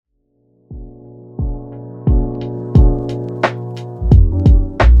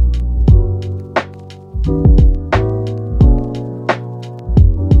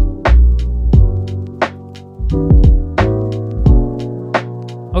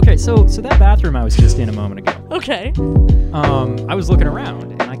Okay, so that bathroom I was just in a moment ago. Okay. I was looking around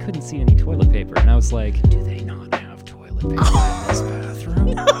and I couldn't see any toilet paper, and I was like, do they not have toilet paper in this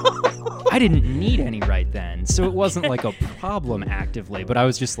bathroom? I didn't need any right then, so it wasn't like a problem actively, but I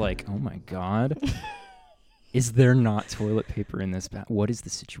was just like, oh my god, is there not toilet paper in this bathroom? What is the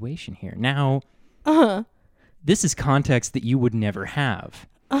situation here? Now, this is context that you would never have.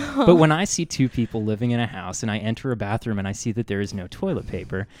 But when I see two people living in a house and I enter a bathroom and I see that there is no toilet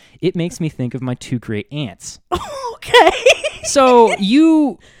paper, it makes me think of my two great aunts. Okay. So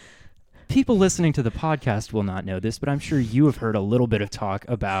people listening to the podcast will not know this, but I'm sure you have heard a little bit of talk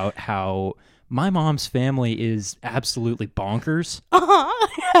about how my mom's family is absolutely bonkers.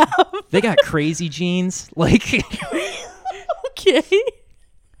 They got crazy genes. Like, Okay.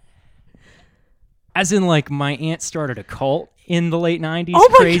 as in, like, my aunt started a cult in the late 90s, Oh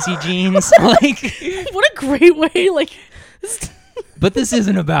my crazy God. genes. Like, What a great way. Like, but this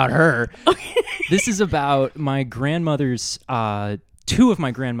isn't about her. okay. This is about my grandmother's, two of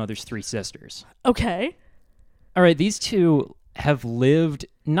my grandmother's three sisters. Okay. All right, these two have lived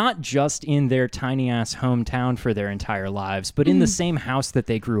not just in their tiny-ass hometown for their entire lives, but in the same house that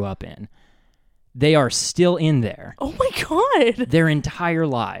they grew up in. They are still in there Oh my God. their entire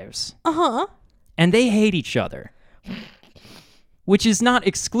lives. Uh-huh. And they hate each other. Which is not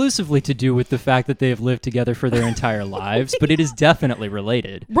exclusively to do with the fact that they have lived together for their entire lives, but it is definitely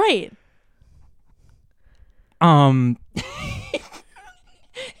related. Right.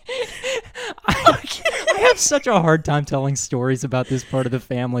 I have such a hard time telling stories about this part of the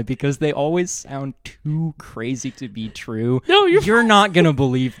family because they always sound too crazy to be true. No, you're not going to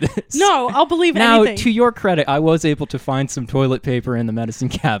believe this. No, I'll believe Now, anything. to your credit, I was able to find some toilet paper in the medicine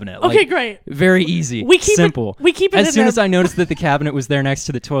cabinet. Okay, Like, great. very easy. We keep it- simple. we keep it As in soon there. as I noticed that the cabinet was there next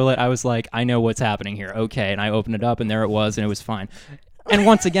to the toilet, I was like, I know what's happening here. Okay, and I opened it up, and there it was, and it was fine. And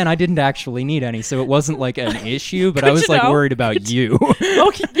once again, I didn't actually need any, so it wasn't like an issue, but I Good was to like know. worried about you.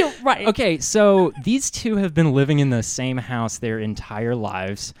 Okay, you're right. Okay, so these two have been living in the same house their entire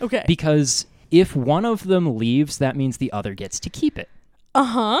lives. Okay. Because if one of them leaves, that means the other gets to keep it.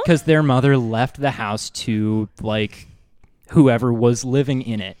 Uh-huh. Because their mother left the house to, like, whoever was living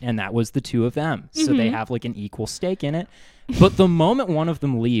in it, and that was the two of them. So they have, like, an equal stake in it. But the moment one of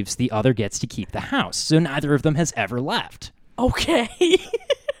them leaves, the other gets to keep the house. So neither of them has ever left. Okay.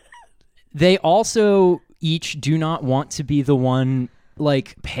 They also each do not want to be the one,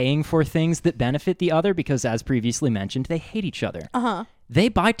 like, paying for things that benefit the other because, as previously mentioned, they hate each other. Uh-huh. They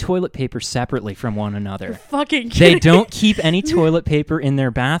buy toilet paper separately from one another. Fucking They kidding. don't keep any toilet paper in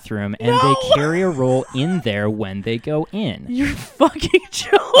their bathroom, and No! they carry a roll in there when they go in. You're fucking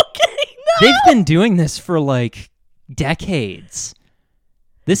joking. No. They've been doing this for, like, decades.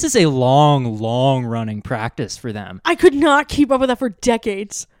 This is a long, long-running practice for them. I could not keep up with that for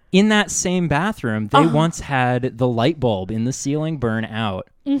decades. In that same bathroom, they once had the light bulb in the ceiling burn out,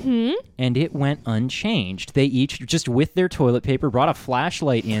 and it went unchanged. They each, just with their toilet paper, brought a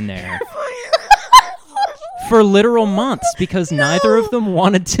flashlight in there for literal months because neither of them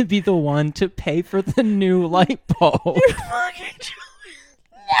wanted to be the one to pay for the new light bulb. You're fucking joking.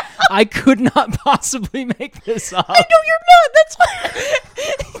 I could not possibly make this up. I know you're not. That's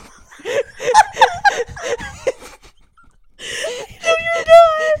why. No, you're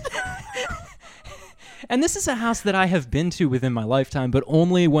not. And this is a house that I have been to within my lifetime, but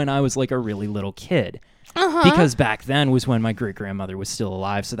only when I was like a really little kid. Because back then was when my great-grandmother was still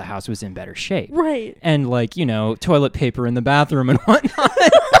alive, so the house was in better shape. Right. And, like, you know, toilet paper in the bathroom and whatnot.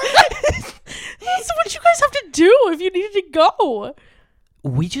 That's what you guys have to do if you needed to go.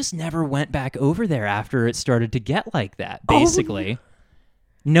 We just never went back over there after it started to get like that, Oh. basically.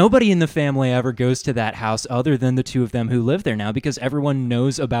 Nobody in the family ever goes to that house other than the two of them who live there now because everyone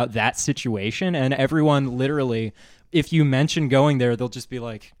knows about that situation, and everyone literally, if you mention going there, they'll just be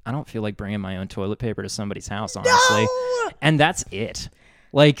like, I don't feel like bringing my own toilet paper to somebody's house, honestly. No! And that's it.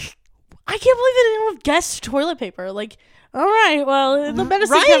 Like, I can't believe they didn't have guest toilet paper. Like, all right, well, the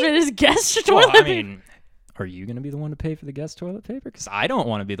medicine Right? cabinet is guest well, toilet I paper. mean, are you going to be the one to pay for the guest toilet paper? Because I don't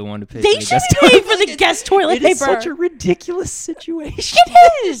want to be the one to pay They for the should guest be toilet paying for the paper. guest toilet It is paper. such a ridiculous situation.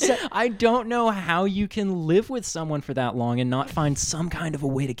 It is. I don't know how you can live with someone for that long and not find some kind of a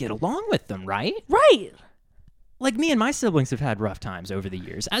way to get along with them, right? Right. Like, me and my siblings have had rough times over the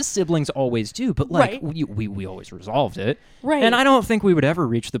years, as siblings always do, but, like, Right. we always resolved it. Right. And I don't think we would ever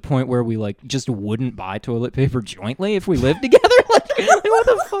reach the point where we, like, just wouldn't buy toilet paper jointly if we lived together. Like, what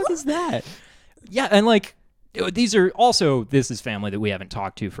the fuck is that? Yeah, and, like, this is family that we haven't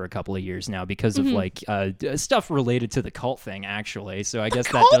talked to for a couple of years now because of like stuff related to the cult thing, actually. So I guess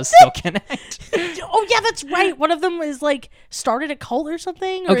that does still connect. Oh yeah, that's right. One of them is like started a cult or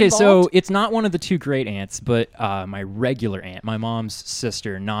something. Or Okay, so involved? it's not one of the two great aunts, but my regular aunt, my mom's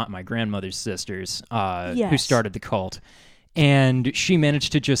sister, not my grandmother's sisters, who Yes. started the cult. And she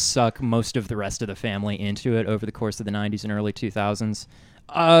managed to just suck most of the rest of the family into it over the course of the 90s and early 2000s.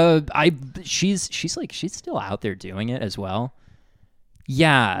 She's still out there doing it as well.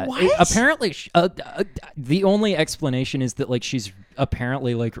 Yeah. What? Apparently, the only explanation is that like she's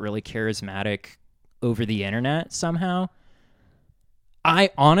apparently like really charismatic over the internet somehow.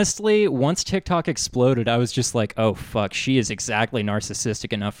 I honestly, once TikTok exploded, I was just like, oh, fuck, she is exactly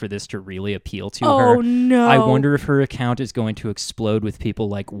narcissistic enough for this to really appeal to her. Oh no. I wonder if her account is going to explode with people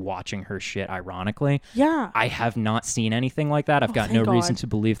like watching her shit, ironically. Yeah. I have not seen anything like that. I've got thank no reason God. to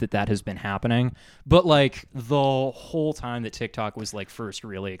believe that has been happening. But like the whole time that TikTok was like first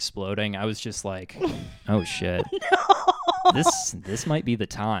really exploding, I was just like, oh shit. This might be the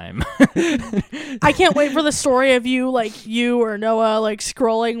time. I can't wait for the story of you or Noah like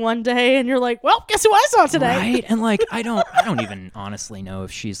scrolling one day and you're like, well, guess who I saw today? Right? And like I don't even honestly know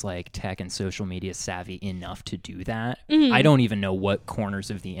if she's like tech and social media savvy enough to do that. I don't even know what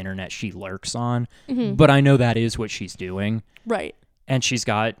corners of the internet she lurks on, but I know that is what she's doing. Right. And she's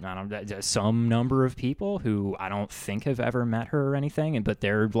got some number of people who I don't think have ever met her or anything, but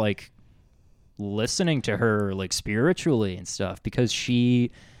they're like listening to her like spiritually and stuff because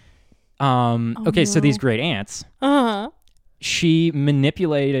she so these great aunts, she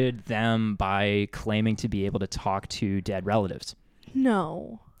manipulated them by claiming to be able to talk to dead relatives.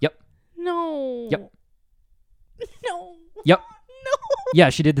 No. Yep. No. Yep. No. Yep. No. Yeah,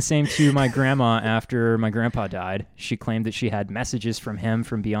 she did the same to my grandma after my grandpa died. She claimed that she had messages from him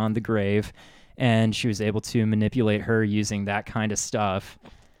from beyond the grave, and she was able to manipulate her using that kind of stuff.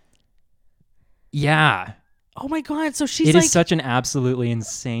 Yeah. Oh my God. So she's It like is such an absolutely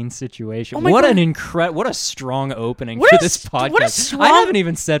insane situation. Oh my What God. what a strong opening What for a this st- podcast. what a strong- I haven't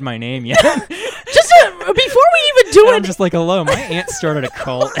even said my name yet. just before we even do I'm it just like, hello, my aunt started a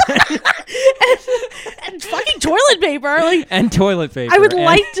cult and fucking toilet paper, like and toilet paper. I would and-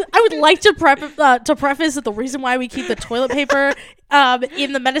 like to preface that the reason why we keep the toilet paper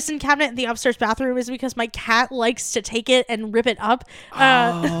in the medicine cabinet in the upstairs bathroom is because my cat likes to take it and rip it up.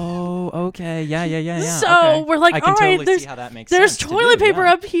 Oh, okay. Yeah. So okay. we're like, I can all right, totally see how that makes there's sense to toilet do, paper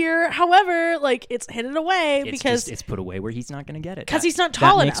yeah. up here. However, like it's hidden away because it's put away where he's not going to get it. 'Cause That- he's not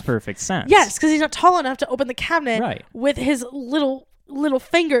tall That makes enough. perfect sense. yes, because he's not tall enough to open the cabinet Right. with his little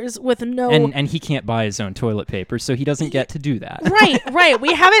fingers with no. And he can't buy his own toilet paper, so he doesn't get to do that. Right.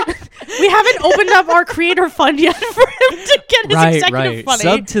 We haven't opened up our creator fund yet for him to get his executive money.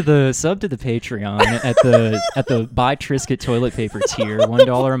 Sub to the Patreon at the buy Triscuit toilet paper tier,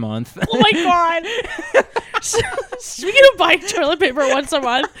 $1 a month. Oh my God. So, speaking of buying toilet paper once a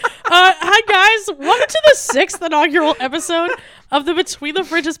month, hi guys, welcome to the 6th inaugural episode of the Between the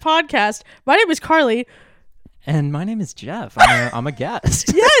Fridges podcast. My name is Carly. And my name is Jeff. I'm a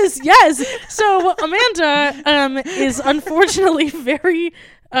guest. Yes. So Amanda is unfortunately very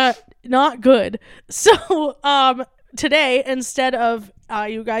not good. So today, instead of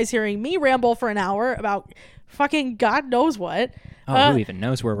you guys hearing me ramble for an hour about fucking God knows what, Who even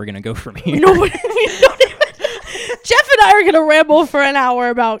knows where we're gonna go from here? nobody, we don't even. Jeff and I are gonna ramble for an hour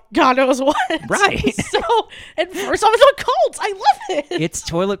about God knows what. Right. So, and first off, it's about cults. I love it. It's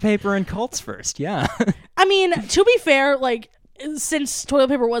toilet paper and cults first. Yeah. I mean, to be fair, like since toilet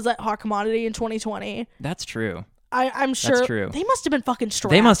paper was that hot commodity in 2020, That's true. I'm sure That's true. they must have been fucking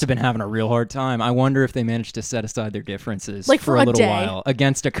strapped. They must have been having a real hard time. I wonder if they managed to set aside their differences Like, for for a a little day. while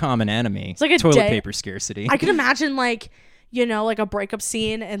against a common enemy. It's like a toilet day. paper scarcity. I can imagine like a breakup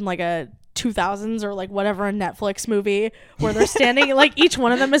scene in like a 2000s or like whatever a Netflix movie where they're standing like each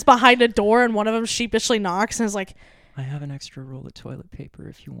one of them is behind a door and one of them sheepishly knocks and is like, I have an extra roll of toilet paper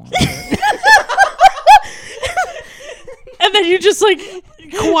if you want it. and then you just like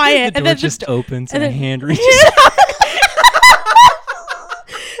quiet The and door then just opens and and a then- hand reaches.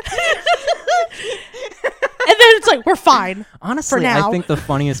 and then it's like we're fine. Honestly, now. I think the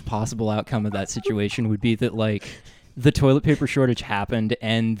funniest possible outcome of that situation would be that like the toilet paper shortage happened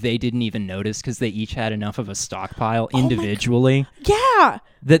and they didn't even notice because they each had enough of a stockpile individually Yeah,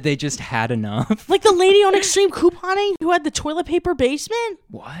 that they just had enough. like the lady on Extreme Couponing who had the toilet paper basement.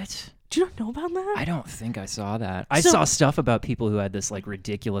 What? Do you not know about that? I don't think I saw that. I So- saw stuff about people who had this like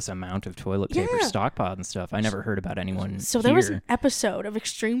ridiculous amount of toilet paper Yeah. stockpiled and stuff. I never heard about anyone. So there was here. an episode of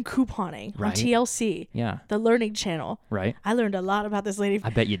Extreme Couponing on Right. TLC, Yeah. the Learning Channel. Right. I learned a lot about this lady. I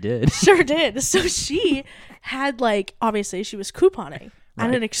bet you did. Sure did. So she had like, obviously she was couponing at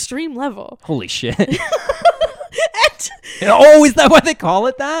Right. an extreme level. Holy shit. And Oh, is that why they call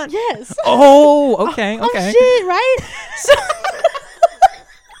it that? yes. Oh, okay. Oh Okay. shit, right?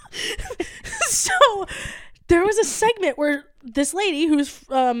 So there was a segment where this lady who's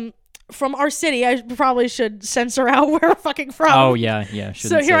from our city, I probably should censor out where we're fucking from. Oh yeah, yeah. So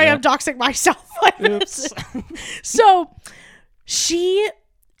shouldn't here say I am that. doxing myself. Oops. So she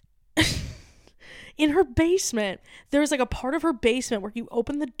in her basement, there was like a part of her basement where you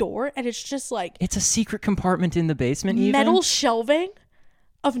open the door and it's just like It's a secret compartment in the basement. Even? metal shelving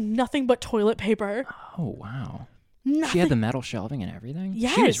of nothing but toilet paper. Oh wow. Nothing. She had the metal shelving and everything. She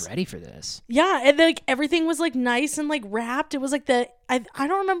was Yes. ready for this. Yeah, and like everything was like nice and like wrapped. It was like I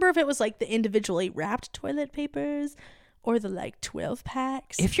don't remember if it was like the individually wrapped toilet papers or the like 12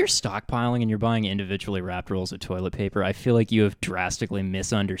 packs. If you're stockpiling and you're buying individually wrapped rolls of toilet paper, I feel like you have drastically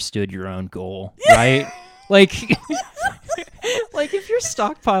misunderstood your own goal, right? Like, like if you're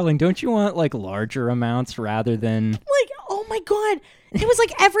stockpiling, don't you want like larger amounts rather than like, oh my god, it was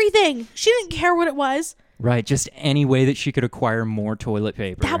like everything. She didn't care what it was. right? Just any way that she could acquire more toilet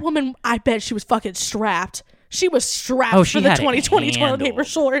paper. That woman, I bet she was fucking strapped. She was strapped Oh, for she the had it 2020 toilet paper handled.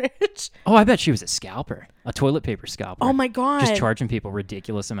 shortage. Oh, I bet she was a scalper, a toilet paper scalper. Oh my god. Just charging people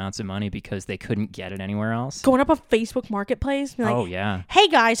ridiculous amounts of money because they couldn't get it anywhere else. Going up a Facebook marketplace. Be like, Oh yeah. hey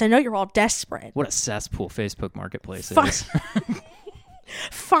guys, I know you're all desperate. What a cesspool Facebook Marketplace Fuck. is.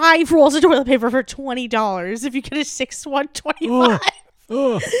 5 rolls of toilet paper for $20. If you get a 6th one, 25.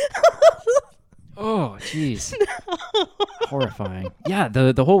 Oh, jeez. Horrifying. Yeah,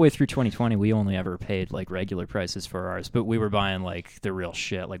 the whole way through 2020, we only ever paid like regular prices for ours, but we were buying like the real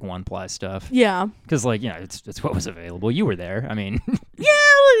shit, like one ply stuff. Yeah. Because like, it's what was available. You were there. I mean, Yeah.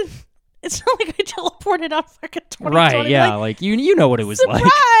 It's not like I teleported out fucking 2020. right? Yeah, Like, like you know what it was surprise.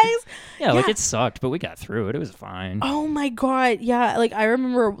 like. Yeah, like Yeah. it sucked, but we got through it. It was fine. Oh my god. Yeah. Like I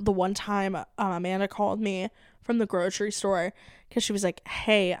remember the one time Amanda called me from the grocery store because she was like,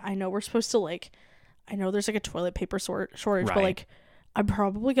 hey, I know we're supposed to like, I know there's like a toilet paper shortage, but Right. like I'm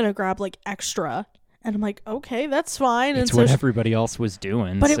probably going to grab like extra. And I'm like, okay, that's fine. It's and what so everybody else was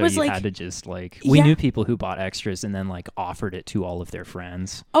doing, But so it was you like- had to just like we Yeah. knew people who bought extras and then like offered it to all of their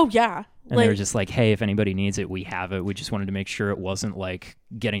friends. oh yeah. And they were just like, hey, if anybody needs it, we have it. We just wanted to make sure it wasn't like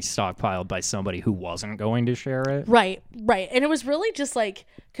getting stockpiled by somebody who wasn't going to share it. Right. And it was really just like,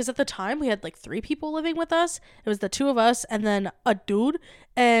 because at the time we had like 3 people living with us. It was the 2 of us and then a dude.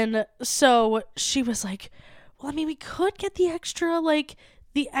 And so she was like, well, I mean, we could get the extra like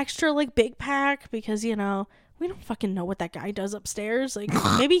big pack because, you know, we don't fucking know what that guy does upstairs. Like,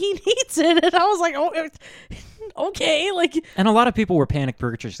 maybe he needs it. And I was like, oh, okay. Like, And a lot of people were panic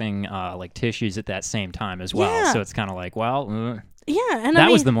purchasing like tissues at that same time as well. Yeah. So it's kind of like, well, yeah. And that I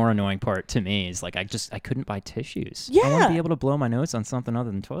mean, was the more annoying part to me is like I couldn't buy tissues. I want Yeah. to be able to blow my nose on something other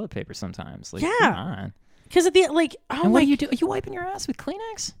than toilet paper sometimes. Like, Yeah. come on. because at the, like, oh And my what do you do? Are you wiping your ass with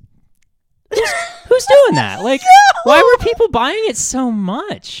Kleenex? Who's doing that? Like, why were people buying it so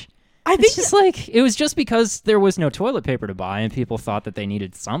much? I It's think just like it was just because there was no toilet paper to buy and people thought that they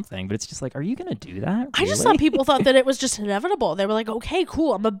needed something, but it's just like, are you gonna do that? I just Really? thought people thought that it was just inevitable. They were like, okay,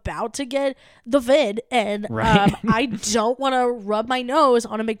 cool. I'm about to get the vid and Right. I don't want to rub my nose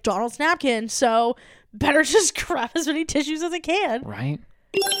on a McDonald's napkin. So better just grab as many tissues as I can. Right.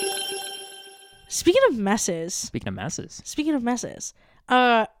 Speaking of messes, Speaking of messes.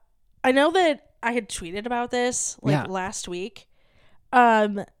 I know that I had tweeted about this like Yeah. last week.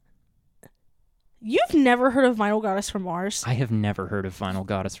 You've never heard of Vinyl Goddess from Mars? I have never heard of Final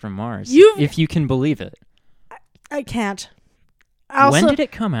Goddess from Mars. You've- If you can believe it. I can't. Also, When did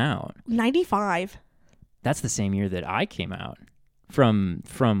it come out? 95. That's the same year that I came out from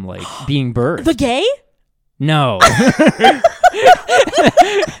like being birthed. The gay? No.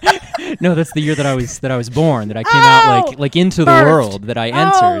 No, that's the year that I was born, that I came out like into the birthed. world, that I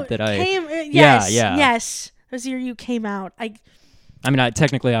entered, Oh, that I yes, yeah. yes. It was the year you came out. I mean,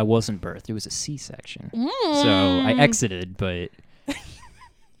 technically I wasn't birthed. It was a C-section. So I exited, but You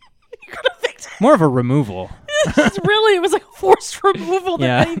could have picked more of a removal. really, it was like a forced removal than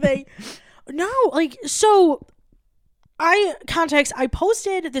Yeah. anything. No, like, so I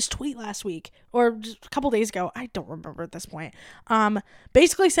posted this tweet last week or just a couple days ago. I don't remember at this point.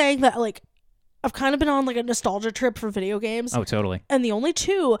 Basically saying that like I've kind of been on like a nostalgia trip for video games. Oh, totally. And the only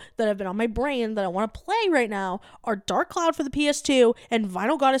two that have been on my brain that I want to play right now are Dark Cloud for the PS2 and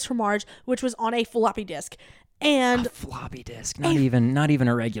Vinyl Goddess from Mars, which was on a floppy disk. And a floppy disk, not even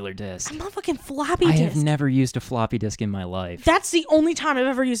a regular disk. I'm not fucking floppy I disk. have never used a floppy disk in my life. That's the only time I've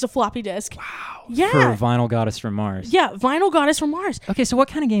ever used a floppy disk. Wow. Yeah. For Vinyl Goddess from Mars. Yeah, Vinyl Goddess from Mars. Okay, so what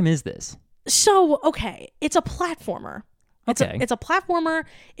kind of game is this? So, okay, it's a platformer. Okay. It's a platformer.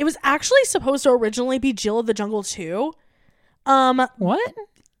 It was actually supposed to originally be Jill of the Jungle 2. What?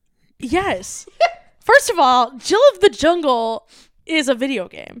 Yes. First of all, Jill of the Jungle is a video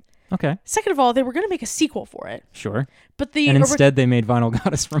game. Okay. Second of all, they were going to make a sequel for it. Sure. But the And instead they made Vinyl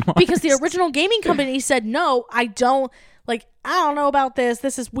Goddess from Mars. because the original gaming company said, no, I don't know about this.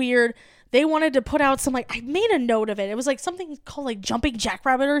 This is weird. They wanted to put out some, I made a note of it. It was like something called like Jumping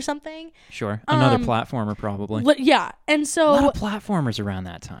Jackrabbit or something. Sure. Another platformer probably. Yeah. And so A lot of platformers around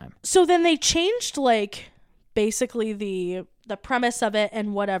that time. So then they changed basically the premise of it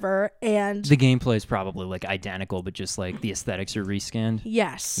and whatever, and The gameplay is probably like identical, but just like the aesthetics are reskinned.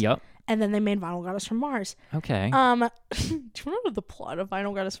 yes. Yep. And then they made Vinyl Goddess from Mars. Okay. Do you remember the plot of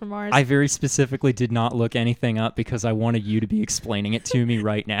Vinyl Goddess from Mars? I very specifically did not look anything up because I wanted you to be explaining it to me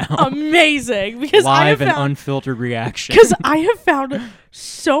right now. Amazing, because Live I and have found unfiltered reaction. because I have found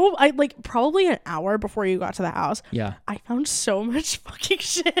probably an hour before you got to the house. Yeah. I found so much fucking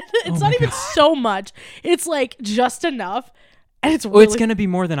shit. It's not even so much. It's like just enough. And it's Well, really it's going to be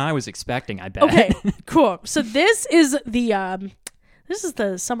more than I was expecting, I bet. okay. Cool. So this is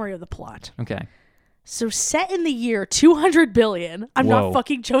the summary of the plot. Okay. So set in the year 200 billion. I'm Whoa. not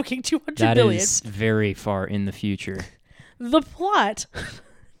fucking joking. 200 That billion. is very far in the future. The plot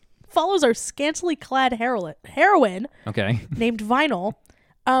follows our scantily clad heroine Okay. named Vinyl.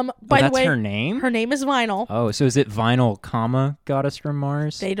 By the that's way, her name? her name is Vinyl. Oh, so is it Vinyl, Goddess from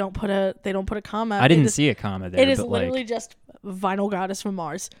Mars? They don't put a comma. I didn't see a comma there. It is but literally just Vinyl Goddess from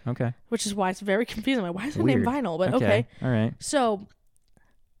Mars, Okay. which is why it's very confusing. Like, why is her name Weird. Vinyl? But okay. All right. So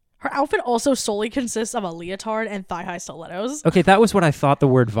her outfit also solely consists of a leotard and thigh-high stilettos. Okay, that was what I thought the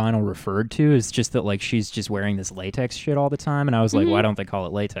word vinyl referred to, is just that, like, she's just wearing this latex shit all the time, and I was like, why don't they call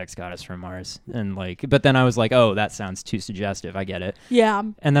it Latex Goddess from Mars? And, like, but then I was like, oh, that sounds too suggestive, I get it. Yeah.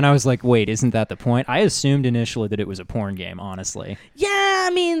 And then I was like, wait, isn't that the point? I assumed initially that it was a porn game, honestly. Yeah,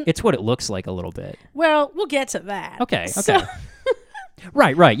 I mean, It's what it looks like a little bit. well, we'll get to that. Okay, So- okay.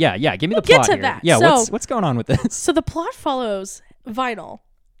 Right, yeah, give me the get plot to here. that. Yeah, So- what's going on with this? So the plot follows Vinyl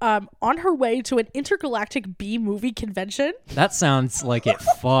on her way to an intergalactic B-movie convention That sounds like it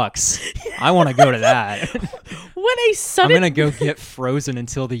fucks. I want to go to that. when a I'm sudden gonna go get frozen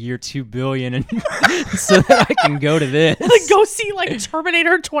until the year 2 billion, and so that I can go to this. like go see like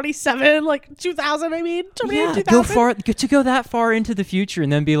Terminator 27, like 2000. I mean, Terminator Yeah, 2000. go that far into the future,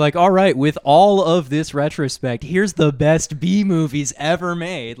 and then be like, all right, with all of this retrospect, here's the best B movies ever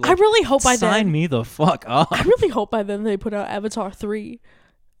made. I Like, really hope by sign then. me the fuck up. I really hope by then they put out Avatar 3.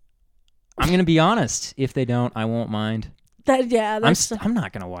 I'm gonna be honest. If they don't, I won't mind. I'm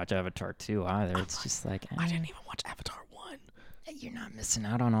not gonna watch Avatar 2 either. It's just like I didn't even watch Avatar 1. you're not missing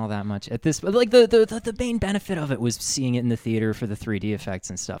out on all that much at this. But like the main benefit of it was seeing it in the theater for the 3D effects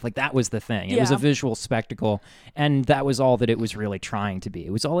and stuff. Like that was the thing. It was Yeah. a visual spectacle, and that was all that it was really trying to be.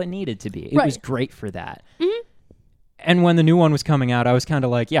 It was all it needed to be. It was Right. great for that. Mm-hmm. And when the new one was coming out, I was kind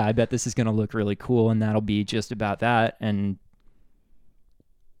of like, yeah, I bet this is going to look really cool, and that'll be just about that. And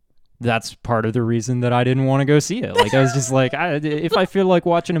that's part of the reason that I didn't want to go see it. Like, I was just like, if I feel like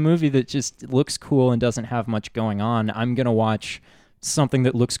watching a movie that just looks cool and doesn't have much going on, I'm going to watch something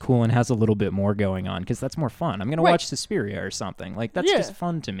that looks cool and has a little bit more going on, because that's more fun. I'm going to Right. watch Suspiria or something. Like, that's Yeah. just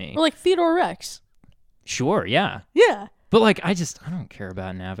fun to me. Or like Theodore Rex. Sure, yeah. Yeah. But, like, I don't care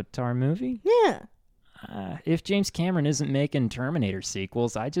about an Avatar movie. Yeah. If James Cameron isn't making Terminator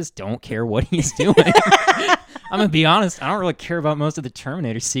sequels, I just don't care what he's doing. I'm gonna be honest. I don't really care about most of the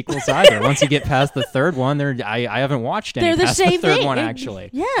Terminator sequels either. Once you get past the third one, I haven't watched any They're the past same the third thing. one actually.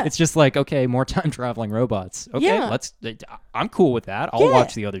 Yeah. It's just like, okay, more time traveling robots. Okay, Yeah. I'm cool with that. I'll Yeah.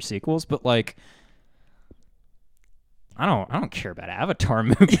 watch the other sequels, but like, I don't care about Avatar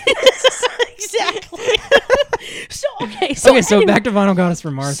movies. Exactly. So Okay, anyway, so back to Vinyl Goddess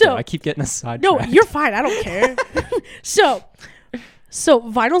from Mars. So- though. I keep getting us No, sidetracked. you're fine. I don't care. So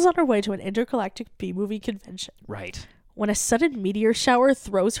Vinyl's on her way to an intergalactic B-movie convention right. when a sudden meteor shower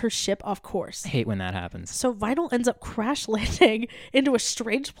throws her ship off course. I hate when that happens. So Vinyl ends up crash landing into a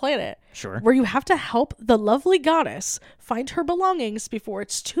strange planet. Sure. Where you have to help the lovely goddess find her belongings before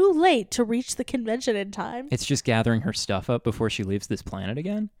it's too late to reach the convention in time. It's just gathering her stuff up before she leaves this planet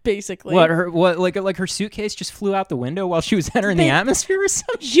again? Basically. Like her suitcase just flew out the window while she was entering the atmosphere or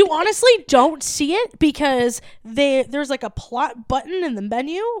something? You honestly don't see it because there's like a plot button in the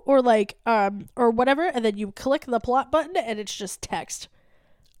menu or like or whatever, and then you click the plot button and it's just text.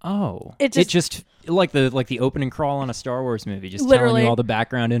 Oh. It just like the opening crawl on a Star Wars movie, just literally telling you all the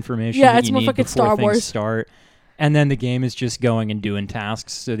background information Yeah, that it's you more need fucking before Star things Wars. start. And then the game is just going and doing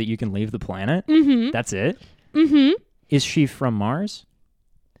tasks so that you can leave the planet. Mm-hmm. That's it? Mm-hmm. Is she from Mars?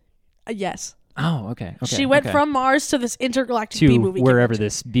 Yes. Oh, okay. She went from Mars to this intergalactic to B-movie wherever convention.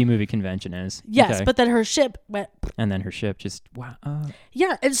 this B-movie convention is. Yes, Okay. but then her ship went... And then her ship just, wow.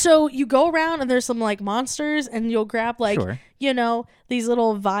 Yeah, and so you go around and there's some like monsters and you'll grab like, Sure. you know, these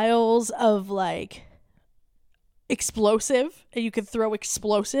little vials of like explosive and you could throw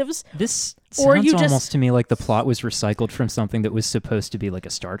explosives. This Or sounds you just- almost to me like the plot was recycled from something that was supposed to be like a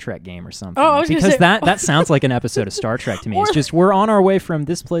Star Trek game or something. Oh, I was gonna because say- that sounds like an episode of Star Trek to me. It's Or- just we're on our way from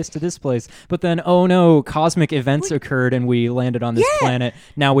this place to this place, but then oh no, cosmic events occurred and we landed on this Yeah. planet.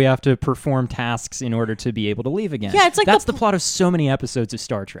 Now we have to perform tasks in order to be able to leave again. Yeah, it's like that's the the plot of so many episodes of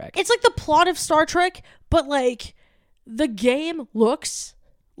Star Trek. It's like the plot of Star Trek, but like the game looks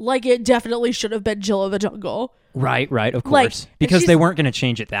like it definitely should have been Jill of the Jungle. Right, of Like, course. and Because she's- they weren't going to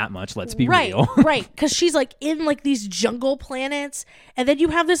change it that much, let's be right, real. right. Because she's like in like these jungle planets, and then you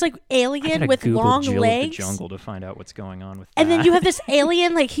have this like I alien gotta with Google long Jill legs. of the Jungle to find out what's going on with that. And then you have this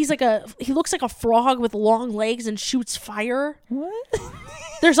alien, like he looks like a frog with long legs and shoots fire. What?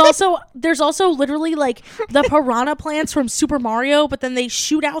 There's also literally like the piranha plants from Super Mario, but then they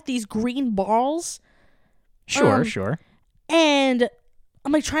shoot out these green balls. Sure. And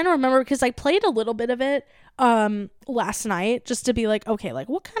I'm like trying to remember because I played a little bit of it last night just to be like, okay, like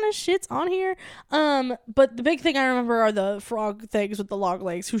what kind of shit's on here? But the big thing I remember are the frog things with the long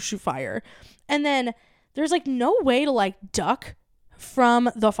legs who shoot fire. And then there's like no way to like duck from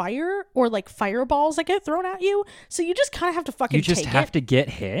the fire or like fireballs that get thrown at you. So you just kind of have to fucking You just take have it. to get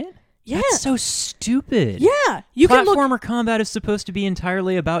hit? Yeah. That's so stupid. Yeah. You can look. Platformer combat is supposed to be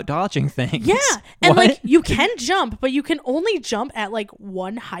entirely about dodging things. Yeah. And What? like you can jump, but you can only jump at like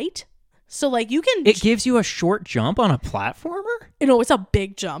one height. So like you can It gives you a short jump on a platformer? no, it's a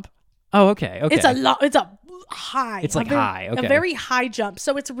big jump. Oh, okay. It's a lot. It's a high. It's like high, okay. A very high jump.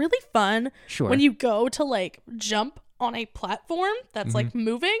 So it's really fun Sure. when you go to like jump on a platform that's Mm-hmm. like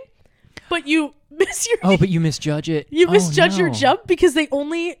moving, but you miss your Oh, but you misjudge it. you Oh, misjudge your no. jump because they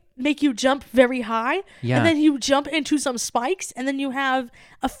only make you jump very high, Yeah. and then you jump into some spikes, and then you have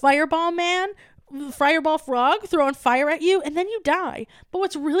a fireball fireball frog throwing fire at you, and then you die. But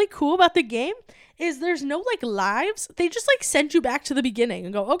what's really cool about the game is there's no like lives. They just like send you back to the beginning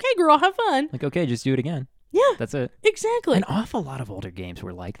and go, okay, girl, have fun. Like, okay, just do it again. Yeah, That's it. exactly. An awful lot of older games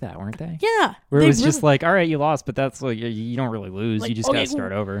were like that, weren't they? Yeah, Where it they was just really- like, all right, you lost, but that's like, you don't really lose. Like, you just okay, got to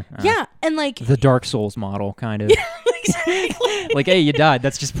start over. yeah, and like The Dark Souls model, kind of. exactly. Like, hey, you died.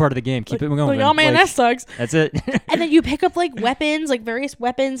 That's just part of the game. Keep it going. Like, oh man, Like, that sucks. that's it. And then you pick up like weapons, like various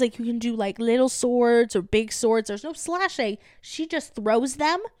weapons. Like you can do like little swords or big swords. There's no slashing. She just throws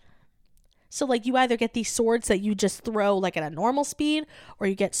them. So like you either get these swords that you just throw like at a normal speed, or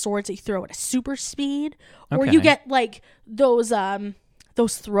you get swords that you throw at a super speed, or you Okay. get like those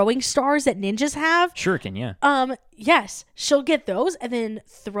throwing stars that ninjas have. Shuriken, yeah. Yes, she'll get those and then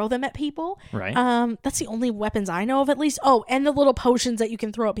throw them at people. Right. That's the only weapons I know of, at least. Oh, and the little potions that you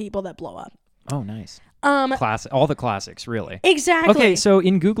can throw at people that blow up. Oh, nice. All the classics, really. Exactly. Okay, so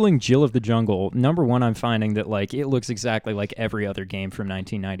in Googling Jill of the Jungle, number one, I'm finding that like it looks exactly like every other game from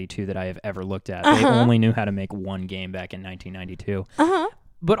 1992 that I have ever looked at. They only knew how to make one game back in 1992.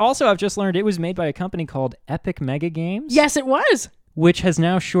 But also, I've just learned it was made by a company called Epic Mega Games. Yes, it was. Which has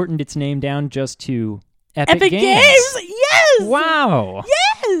now shortened its name down just to Epic Games. Yes. Wow.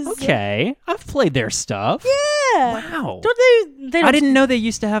 Yes. Okay. I've played their stuff. Yeah. Wow. Don't they? I didn't know they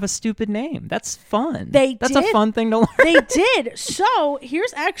used to have a stupid name. That's fun. That's a did. fun thing to learn. They did. So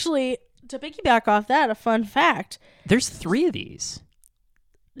here's actually to piggyback off that a fun fact. There's 3 of these.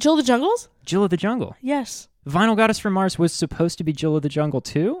 Jill of the Jungles. Jill of the Jungle. Yes. Vinyl Goddess from Mars was supposed to be Jill of the Jungle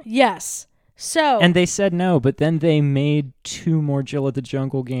too, Yes. So and they said no, but then they made 2 more Jill of the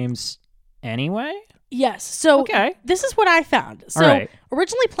Jungle games anyway. yes. So Okay. this is what I found. So All right.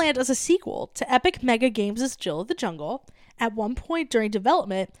 originally planned as a sequel to Epic Mega Games' Jill of the Jungle, at one point during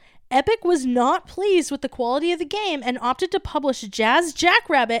development, Epic was not pleased with the quality of the game and opted to publish Jazz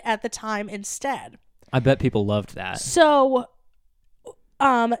Jackrabbit at the time instead. I bet people loved that. So,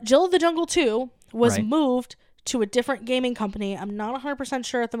 Jill of the Jungle 2 was Right. moved to a different gaming company. I'm not 100%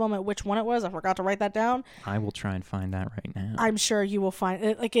 sure at the moment which one it was. I forgot to write that down. I will try and find that right now. I'm sure you will find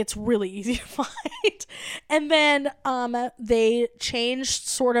it. Like, it's really easy to find. And then they changed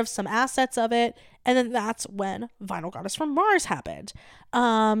sort of some assets of it. And then that's when Vinyl Goddess from Mars happened.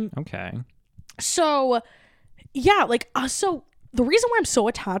 Okay. So, yeah, like, so the reason why I'm so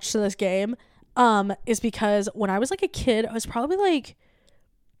attached to this game is because when I was like a kid, I was probably like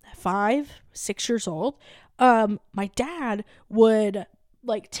 5, 6 years old. My dad would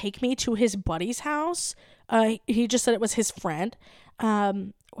like take me to his buddy's house. He just said it was his friend.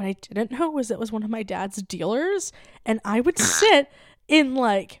 What I didn't know was it was one of my dad's dealers, and I would sit in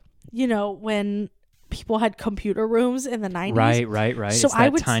like, you know, when people had computer rooms in the 90s. Right. So It's I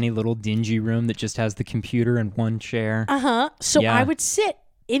that would tiny little dingy room that just has the computer and one chair. So Yeah. I would sit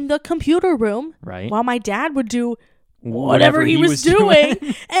in the computer room Right. while my dad would do whatever he was doing.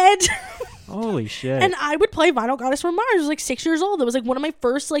 and Holy shit. and I would play Vinyl Goddess from Mars. I was like 6 years old. It was like one of my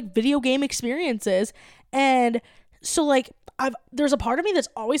first like video game experiences. And so like there's a part of me that's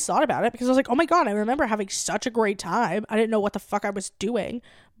always thought about it because I was like, oh my God, I remember having such a great time. I didn't know what the fuck I was doing.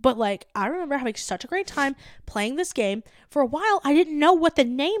 But like, I remember having such a great time playing this game. For a while, I didn't know what the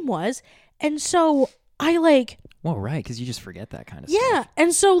name was. And so I like... Well, right, because you just forget that kind of Yeah. stuff.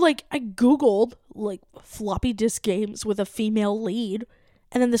 And so like, I Googled like floppy disk games with a female lead.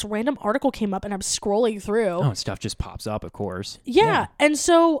 And then this random article came up and I'm scrolling through. Oh, stuff just pops up, of course. Yeah. And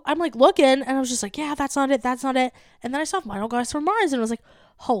so I'm like looking and I was just like, yeah, that's not it. That's not it. And then I saw Vinyl Goddess from Mars and I was like,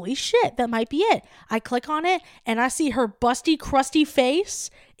 holy shit, that might be it. I click on it and I see her busty, crusty face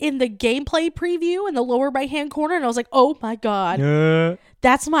in the gameplay preview in the lower right-hand corner. And I was like, oh my God,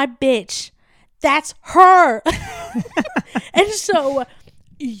 that's my bitch. That's her. And so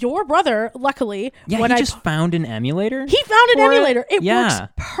your brother, luckily, Yeah, when he just found an emulator? he found an for it? emulator. It Yeah.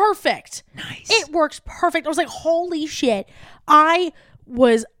 works perfect. Nice. It works perfect. I was like, holy shit. I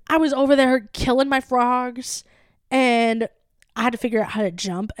was over there killing my frogs and I had to figure out how to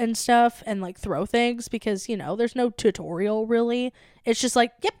jump and stuff and like throw things because, you know, there's no tutorial really. It's just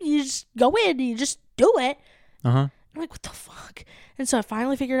like, yep, you just go in, you just do it. Uh-huh. I'm like, what the fuck? And so I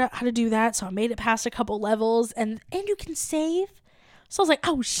finally figured out how to do that. So I made it past a couple levels and you can save. So I was like,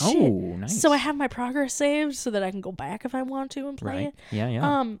 oh shit. Oh, nice. So I have my progress saved so that I can go back if I want to and play Right. it.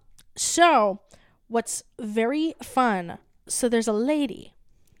 Yeah. So what's very fun, so there's a lady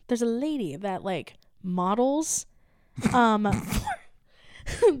that like models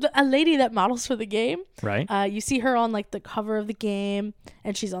a lady that models for the game. Right. You see her on like the cover of the game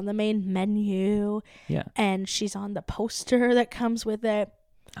and she's on the main menu Yeah. and she's on the poster that comes with it.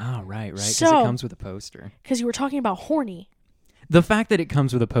 Oh, right. Because So- it comes with a poster. Because you were talking about horny. The fact that it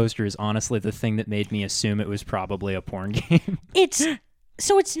comes with a poster is honestly the thing that made me assume it was probably a porn game. It's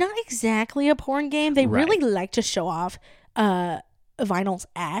not exactly a porn game. They Right. really like to show off Vinyl's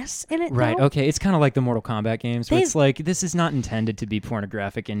ass in it. Right. though. Okay. It's kind of like the Mortal Kombat games where They- it's like, this is not intended to be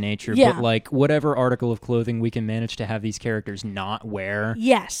pornographic in nature, Yeah. but like whatever article of clothing we can manage to have these characters not wear,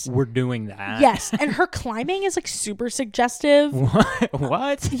 Yes. we're doing that. Yes. And her climbing is like super suggestive.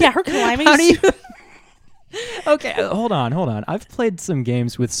 What? Yeah, her climbing How is do you... Okay, hold on. I've played some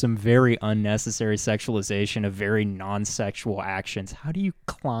games with some very unnecessary sexualization of very non-sexual actions. How do you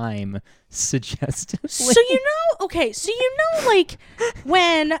climb suggestively? So like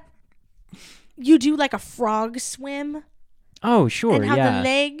when you do like a frog swim Oh, sure, and how yeah. the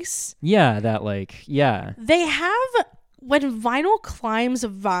legs Yeah, that like, yeah. they have when Vinyl climbs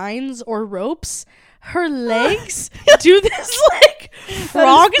vines or ropes, her legs do this like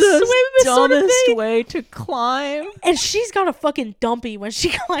frog swim sort of thing. way to climb. And she's got a fucking dumpy when she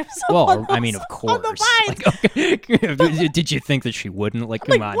climbs up Well, on I mean, those- of course. on the vines. Like, okay. Did you think that she wouldn't? Like,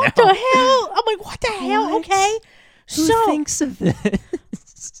 come Like, on what now. the hell? I'm like, what the hell? What? Okay. Who So thinks of this?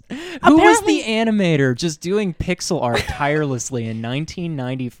 Who was Apparently- the animator just doing pixel art tirelessly in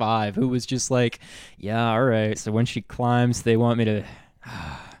 1995 who was just like, yeah, all right, so when she climbs, they want me to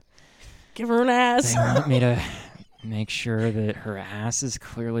give her an ass. make sure that her ass is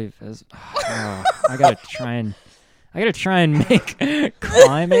clearly visible. Oh, I gotta try and make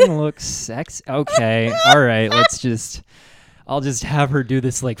climbing look sexy. Okay, all right, I'll just have her do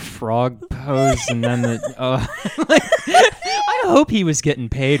this like frog pose and then I hope he was getting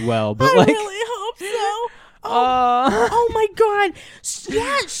paid well, but I like really hope so. Oh my god.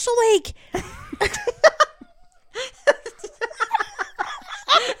 Yeah, so like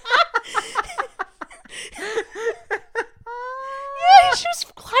yeah, she was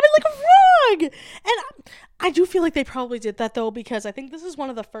climbing like a frog. And I do feel like they probably did that though, because I think this is one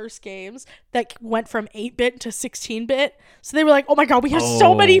of the first games that went from 8-bit to 16-bit. So they were like, oh my god, we have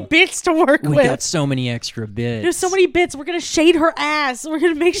so many bits to work with. We got so many extra bits. There's so many bits. We're going to shade her ass. We're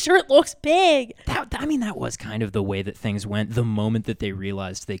going to make sure it looks big. That was kind of the way that things went the moment that they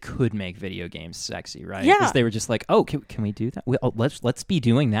realized they could make video games sexy, right? Yeah. Because they were just like, oh, can we do that? Let's be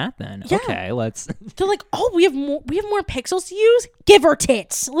doing that then. Yeah. Okay, let's. They're like, oh, we have more pixels to use? Give her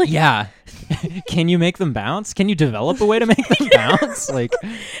tits. Like, Yeah. Can you make them bounce? Can you develop a way to make them bounce? Like,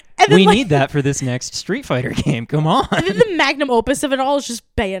 then, we need that for this next Street Fighter game. Come on. And then the magnum opus of it all is just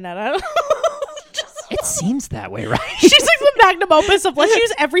Bayonetta. It seems that way, right? She's like the magnum opus of let's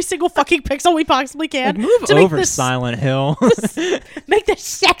use every single fucking pixel we possibly can. Like, move to make over, this, Silent Hill. make the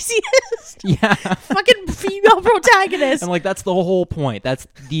sexiest Yeah. fucking female protagonist. And like, that's the whole point. That's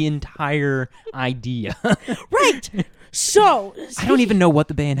the entire idea. Right. So I don't even know what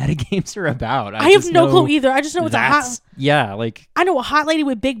the Bayonetta games are about. I have no clue either. I just know it's a hot. Yeah, like I know a hot lady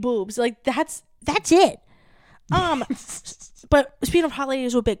with big boobs. Like that's it. But speaking of hot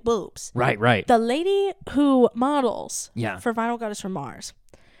ladies with big boobs, right. the lady who models Yeah. for Vinyl Goddess from Mars.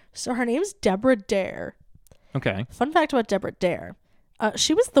 So her name's Deborah Dare. Okay. Fun fact about Deborah Dare.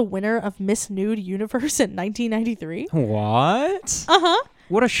 She was the winner of Miss Nude Universe in 1993. What? Uh-huh.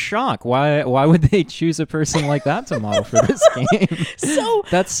 What a shock. Why would they choose a person like that to model for this game? So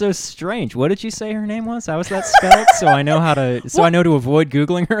That's so strange. What did you say her name was? How was that spelled? So I know I know to avoid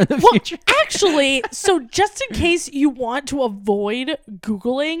Googling her in the future. actually, so just in case you want to avoid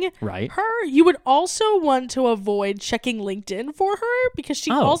Googling Right. her, you would also want to avoid checking LinkedIn for her because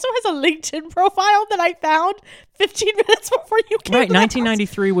she also has a LinkedIn profile that I found 15 minutes before you came Right. to the house.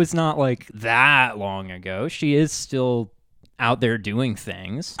 1993 was not like that long ago. She is still out there doing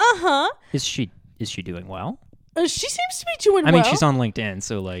things. Uh-huh. Is she doing well? She seems to be doing I well. mean, she's on LinkedIn,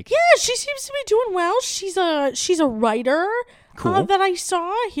 so like. Yeah, she seems to be doing well. She's a writer. Cool. That I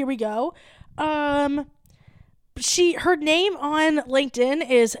saw. Here we go. Her name on LinkedIn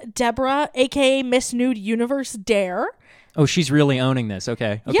is Deborah, aka Miss Nude Universe Dare. Oh, she's really owning this.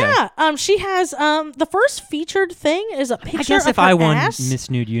 Okay. Yeah. She has the first featured thing is a picture I guess of if her I won ass. Miss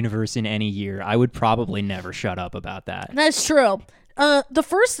Nude Universe in any year, I would probably never shut up about that. That's true. The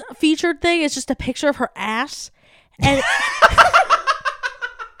first featured thing is just a picture of her ass, and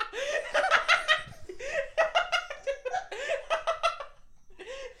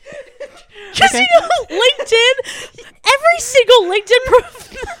because LinkedIn, every single LinkedIn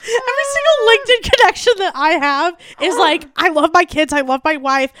connection that I have is like, I love my kids, I love my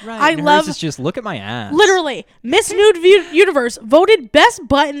wife, I and love. hers is just look at my ass. Literally, Miss Nude Universe voted best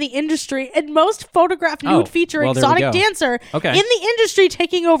butt in the industry and most photographed nude feature well, there we exotic go. dancer Okay. in the industry,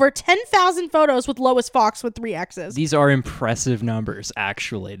 taking over 10,000 photos with Lois Fox with 3 X's. These are impressive numbers,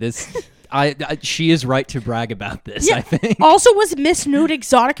 actually. This, she is right to brag about this. Yeah. I think. Also was Miss Nude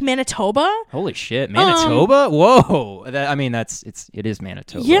Exotic Manitoba. Holy shit, Manitoba! Whoa, it is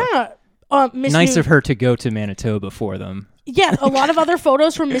Manitoba. Yeah. Miss Nice Nude, of her to go to Manitoba for them. Yeah, a lot of other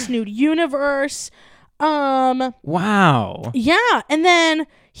photos from Miss Nude Universe. Wow. Yeah, and then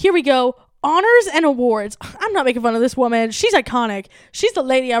here we go. Honors and awards. I'm not making fun of this woman. She's iconic. She's the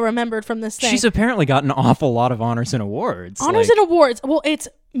lady I remembered from this thing. She's apparently got an awful lot of honors and awards. Honors and awards. Well, it's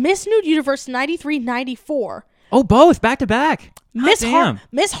Miss Nude Universe 93-94. Oh, both back to back. Miss Damn.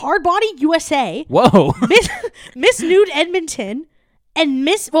 Hardbody USA. Whoa. Miss Nude Edmonton. And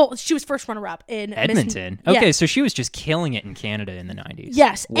she was first runner-up in Edmonton. Miss, Okay, yeah. so she was just killing it in Canada in the 90s.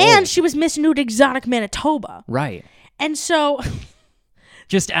 Yes, Whoa. and she was Miss Nude Exotic Manitoba. Right. And so...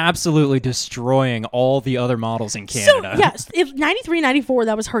 Just absolutely destroying all the other models in Canada. So, yes, 93, 94,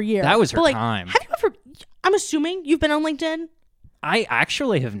 that was her year. That was her But, like, time. Have you ever... I'm assuming you've been on LinkedIn? I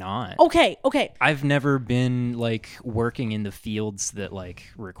actually have not. Okay. I've never been like working in the fields that like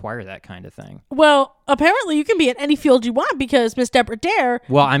require that kind of thing. Well, apparently you can be in any field you want because Miss Deborah Dare...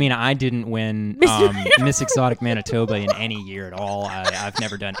 Well, I mean, I didn't win Miss Miss Exotic Manitoba in any year at all. I've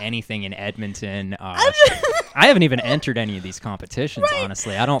never done anything in Edmonton. I haven't even entered any of these competitions,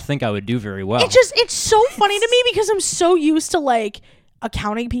 honestly. I don't think I would do very well. It's so funny to me because I'm so used to like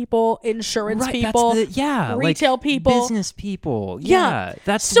accounting people, insurance people, retail like people, business people. Yeah.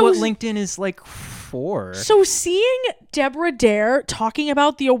 That's So- what LinkedIn is like for. So seeing Deborah Dare talking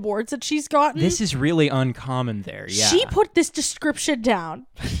about the awards that she's gotten, This is really uncommon there. Yeah. she put this description down.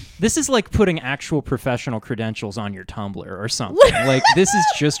 This is like putting actual professional credentials on your Tumblr or something. Like, this is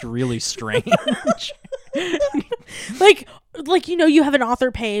just really strange. Like, like, you know, you have an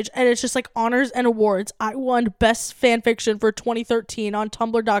author page and it's just like honors and awards. I won best fan fiction for 2013 on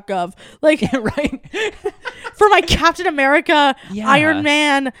tumblr.gov. Like, Right. for my Captain America, Yeah. Iron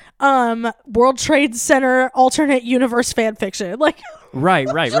Man, World Trade Center alternate universe fan fiction. Like, Right.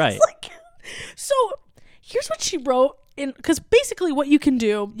 like, so here's what she wrote in, because basically what you can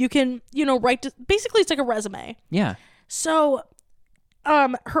do, you can, you know, write, basically it's like a resume. Yeah. So,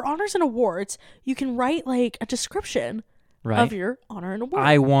 her honors and awards, you can write like a description Right. of your honor and award.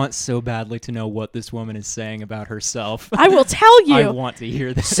 I want so badly to know what this woman is saying about herself. I will tell you. I want to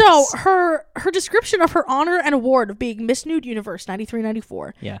hear this. So her description of her honor and award of being Miss Nude Universe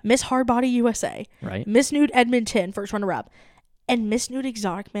 93-94, Yeah. Miss Hardbody USA, Right. Miss Nude Edmonton, first runner up, and Miss Nude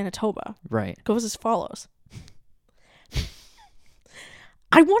Exotic Manitoba Right. goes as follows.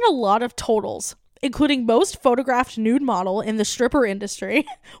 I won a lot of totals, including most photographed nude model in the stripper industry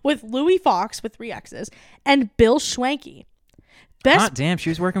with Louis Fox with 3 X's and Bill Schwanke. Hot damn, she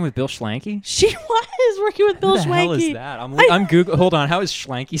was working with Bill Schlanky? She was working with Bill What the Schwanke. hell is that? I'm Google. Hold on. How is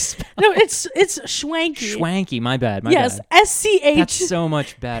Schlanky spelled? No, it's Schwanke. Schwanky. My bad. Yes, bad. SCH. That's so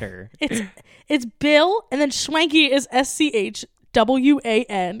much better. It's Bill, and then Schwanke is SCHWANKE.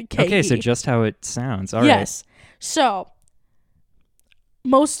 Okay, so just how it sounds. All right. yes. So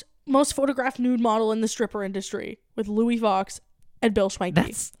most photographed nude model in the stripper industry with Louis Fox and Bill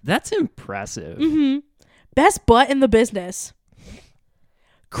Schwanke. That's impressive. Mm-hmm. Best butt in the business.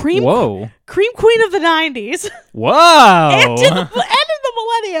 Queen Whoa. of the 90s. Whoa. and in the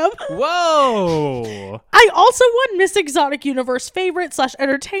millennium. Whoa. I also won Miss Exotic Universe favorite /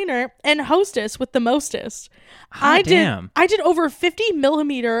 entertainer and hostess with the mostest. Damn. I did over 50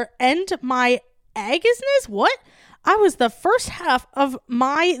 millimeter and my aggisness. What? I was the first half of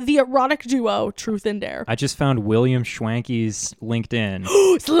the erotic duo Truth and Dare. I just found William Schwanke's LinkedIn.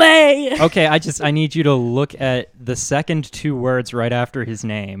 Slay. Okay, I need you to look at the second 2 words right after his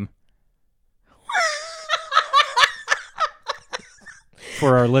name.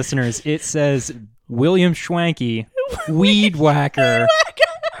 For our listeners, it says William Schwanke, weed whacker.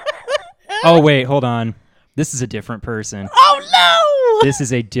 Oh wait, hold on. This is a different person. Oh no! This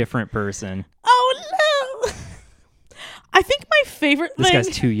is a different person. Oh no! I think my favorite This thing. guy's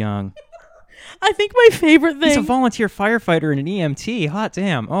too young. I think my favorite thing. He's a volunteer firefighter and an EMT. Hot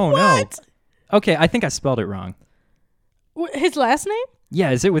damn. Oh What? no. Okay, I think I spelled it wrong. His last name?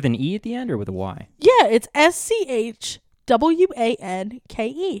 Yeah, is it with an E at the end or with a Y? Yeah, it's SCHWANKE.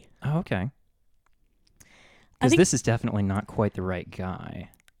 Oh, okay. I Because think- this is definitely not quite the right guy.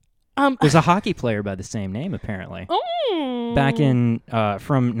 There's a hockey player by the same name, apparently. Back in,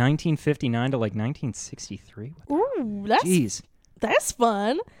 from 1959 to like 1963. Ooh, Jeez. that's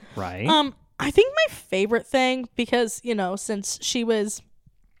fun. Right? I think my favorite thing, because, you know, since she was,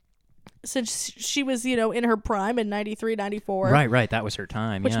 you know, in her prime in 93, 94. Right. That was her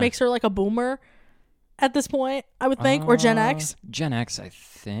time. Which yeah. makes her like a boomer at this point, I would think, or Gen X. Gen X, I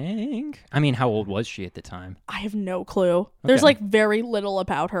think. I mean, how old was she at the time? I have no clue. There's Okay. like very little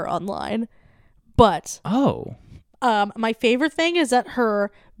about her online. But Oh. my favorite thing is that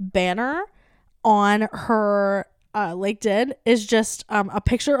her banner on her LinkedIn is just a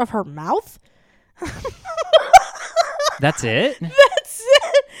picture of her mouth. That's it? That's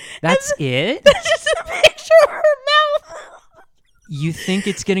it. That's it? It's just a picture of her mouth. You think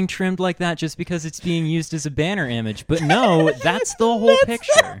it's getting trimmed like that just because it's being used as a banner image, but no, that's the whole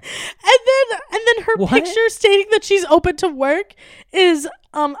picture. And then her What? picture stating that she's open to work is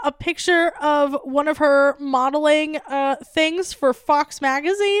a picture of one of her modeling things for Fox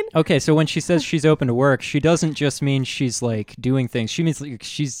magazine. Okay, so when she says she's open to work, she doesn't just mean she's like doing things. She means like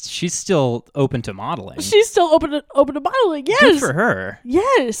she's still open to modeling. She's still open to modeling. Yes. Good for her.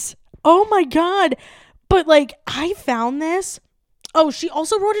 Yes. Oh my god. But like I found this. Oh, she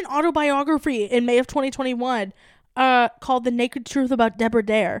also wrote an autobiography in May of 2021 called The Naked Truth About Deborah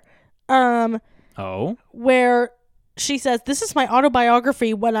Dare. Oh? Where she says, "This is my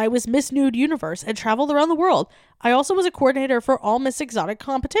autobiography when I was Miss Nude Universe and traveled around the world. I also was a coordinator for all Miss Exotic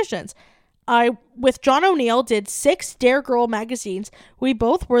competitions. I, with John O'Neill, did 6 Dare Girl magazines. We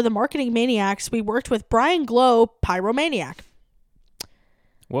both were the marketing maniacs. We worked with Brian Glow, Pyromaniac."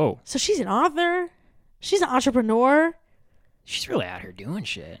 Whoa. So she's an author. She's an entrepreneur. She's really out here doing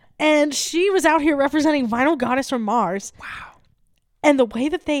shit. And she was out here representing Vinyl Goddess from Mars. Wow. And the way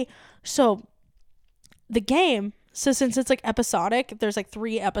that so the game, so since it's like episodic, there's like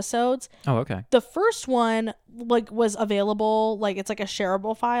 3 episodes. Oh, okay. The first one like was available, like it's like a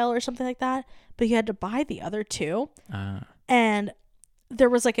shareable file or something like that, but you had to buy the other 2. And there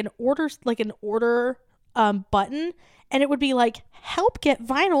was like an order button, and it would be like, help get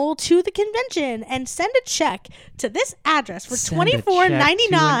vinyl to the convention and send a check to this address for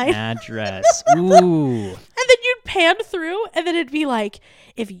 $24.99. Address. Ooh. And then you'd pan through, and then it'd be like,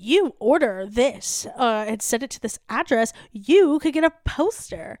 if you order this and send it to this address, you could get a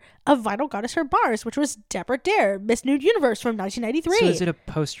poster of Vinyl Goddess Her Bars, which was Deborah Dare, Miss Nude Universe from 1993. So is it a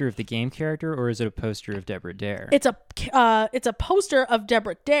poster of the game character, or is it a poster of Deborah Dare? It's a poster of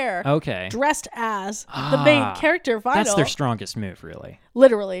Deborah Dare okay. dressed as the main character, Vinyl. That's their strongest move, really.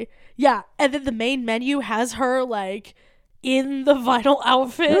 Literally. Yeah. And then the main menu has her, like, in the Vinyl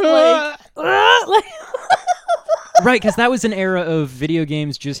outfit, like Right, because that was an era of video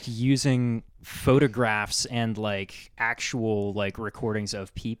games just using photographs and like actual like recordings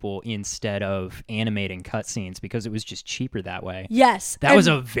of people instead of animating cutscenes because it was just cheaper that way. Yes. That was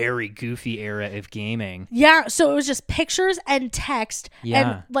a very goofy era of gaming. Yeah, so it was just pictures and text. Yeah.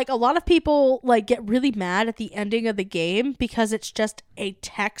 And like a lot of people like get really mad at the ending of the game because it's just a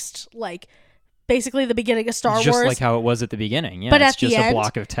text, like basically the beginning of Star Wars. Just like how it was at the beginning. Yeah, but it's at the just end, a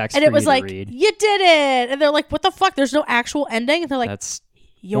block of text and for it was you like, to read. you did it. And they're like, what the fuck? There's no actual ending. And they're like, That's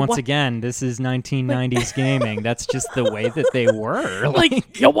you once won. again, this is 1990s gaming. That's just the way that they were.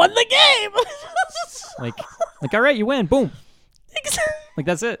 Like, you won the game. like, all right, you win. Boom. Like,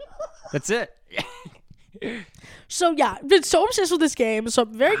 that's it. That's it. So yeah, I've been so obsessed with this game. So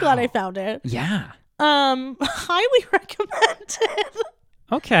I'm very glad I found it. Yeah. Highly recommended.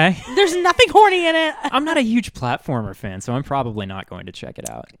 Okay. There's nothing horny in it. I'm not a huge platformer fan, so I'm probably not going to check it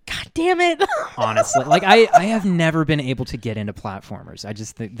out. God damn it. Honestly, like I have never been able to get into platformers. I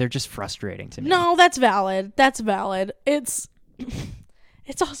just think they're just frustrating to me. No, that's valid. That's valid. It's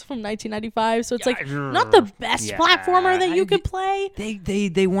also from 1995, so it's like not the best platformer that you could play.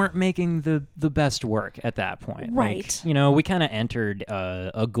 They weren't making the best work at that point. Right. Like, you know, we kind of entered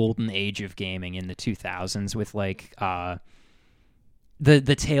a golden age of gaming in the 2000s with like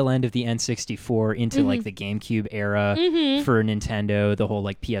the tail end of the N64 into like the GameCube era for Nintendo, the whole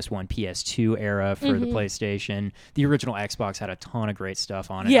like PS1, PS2 era for the PlayStation. The original Xbox had a ton of great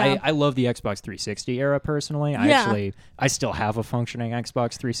stuff on it. Yeah. I love the Xbox 360 era personally. I still have a functioning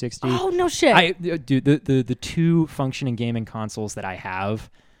Xbox 360. Oh no shit. Dude, the two functioning gaming consoles that I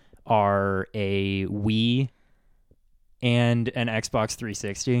have are a Wii and an Xbox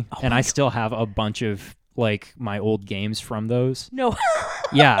 360, and I still have a bunch of like my old games from those. No.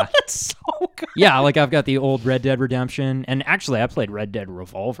 Yeah. That's so good. Yeah, like I've got the old Red Dead Redemption, and actually I played Red Dead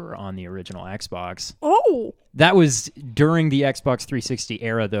Revolver on the original Xbox. Oh. That was during the Xbox 360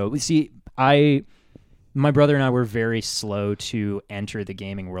 era though. See, my brother and I were very slow to enter the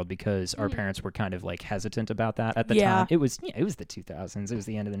gaming world because our parents were kind of like hesitant about that at the time. It was the 2000s. It was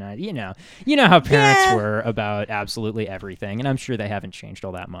the end of the night. You know how parents were about absolutely everything, and I'm sure they haven't changed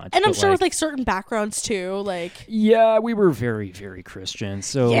all that much. And I'm sure with like certain backgrounds too, like yeah, we were very, very Christian.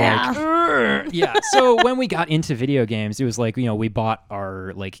 So yeah. So when we got into video games, it was like, you know, we bought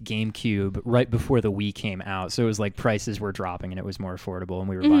our like GameCube right before the Wii came out. So it was like prices were dropping and it was more affordable, and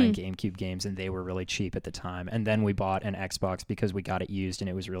we were buying GameCube games and they were really cheap at the time. And then we bought an Xbox because we got it used and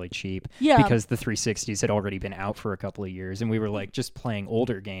it was really cheap. Yeah. Because the 360s had already been out for a couple of years and we were like just playing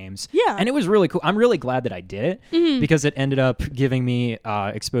older games. Yeah. And it was really cool. I'm really glad that I did it because it ended up giving me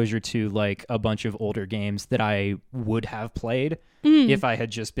exposure to like a bunch of older games that I would have played if I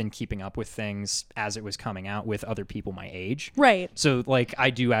had just been keeping up with things as it was coming out with other people my age. right. So, like, I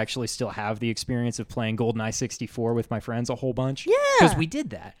do actually still have the experience of playing GoldenEye 64 with my friends a whole bunch. Yeah. Because we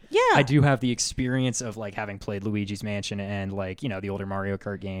did that. Yeah. I do have the experience of, like, having played Luigi's Mansion and, like, you know, the older Mario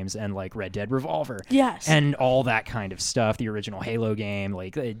Kart games and, like, Red Dead Revolver. Yes. And all that kind of stuff. The original Halo game,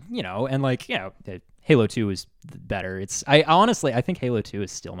 like, you know, and, like, you know, Halo 2 is better. I honestly think Halo 2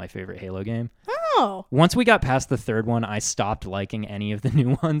 is still my favorite Halo game. Oh. Once we got past the third one, I stopped liking any of the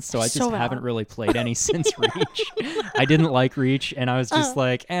new ones, so I just So haven't really played any since Reach. I didn't like Reach, and I was just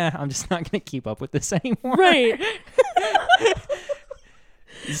like, I'm just not going to keep up with this anymore. Right.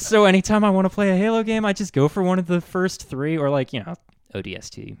 So anytime I want to play a Halo game, I just go for one of the first three, or like, you know,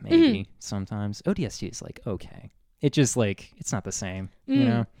 ODST maybe sometimes. ODST is like, okay. It just like, it's not the same, you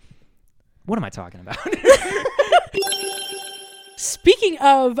know? What am I talking about? Speaking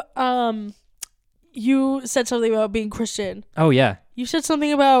of, you said something about being Christian. Oh, yeah. You said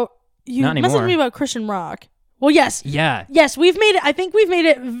something about you Not messaged anymore. me about Christian rock. Well, yes. Yeah. Yes, we've made it. I think we've made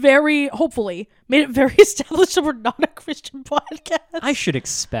it hopefully made it very established that we're not a Christian podcast. I should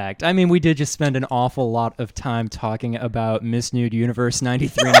expect. I mean, we did just spend an awful lot of time talking about Miss Nude Universe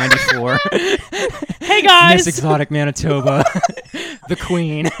 93-94. Hey, guys. Miss Exotic Manitoba. The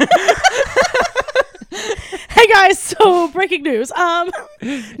Queen. Hey, guys, so breaking news. No,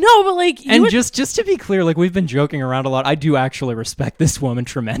 but like, and just to be clear, like we've been joking around a lot. I do actually respect this woman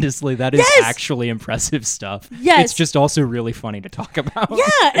tremendously. That is actually impressive stuff. Yes. It's just also really funny to talk about.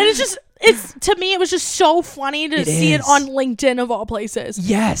 Yeah, and it's to me, it was just so funny to see it on LinkedIn of all places.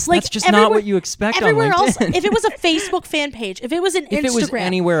 Yes, like that's just not what you expect on everywhere LinkedIn. else, if it was a Facebook fan page, if it was an Instagram, if it was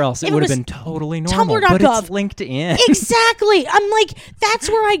anywhere else, it would have been totally normal. Tumblr.gov. But it's LinkedIn. Exactly. I'm like, that's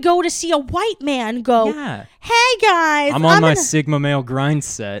where I go to see a white man go, Yeah. hey guys, I'm on my Sigma male grind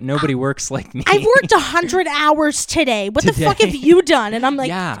set. Nobody works like me. I've worked 100 hours today. What the fuck have you done? And I'm like,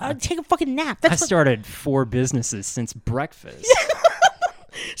 take a fucking nap. I started 4 businesses since breakfast.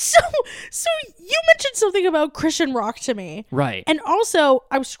 So you mentioned something about Christian rock to me. Right. And also,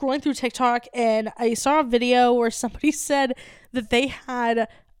 I was scrolling through TikTok and I saw a video where somebody said that they had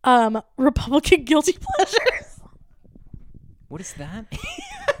Republican guilty pleasures. What is that?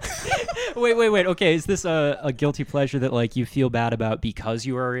 Wait. Okay, is this a guilty pleasure that like you feel bad about because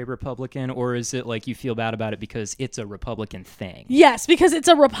you are a Republican, or is it like you feel bad about it because it's a Republican thing? Yes, because it's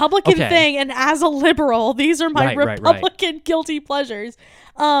a Republican thing, and as a liberal, these are my Republican guilty pleasures.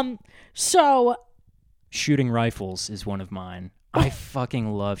 So shooting rifles is one of mine. I fucking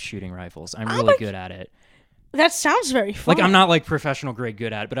love shooting rifles. I'm really good at it. That sounds very fun. Like, I'm not like professional grade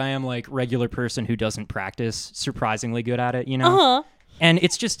good at it, but I am like regular person who doesn't practice surprisingly good at it, you know? Uh-huh. And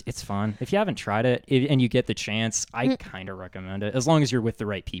it's fun. If you haven't tried it and you get the chance, I kind of recommend it, as long as you're with the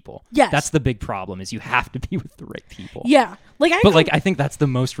right people. Yes. That's the big problem, is you have to be with the right people. Yeah. I think that's the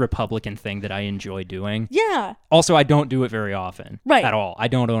most Republican thing that I enjoy doing. Yeah. Also, I don't do it very often. Right. At all. I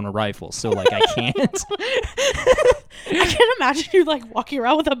don't own a rifle, so like I can't. I can't imagine you like walking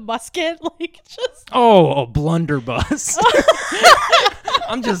around with a musket, like just. Oh, a blunderbuss.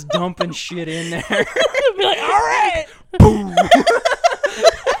 I'm just dumping shit in there. Be like, all right. Boom.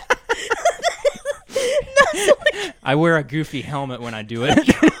 I wear a goofy helmet when I do it.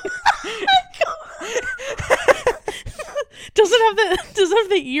 Does it have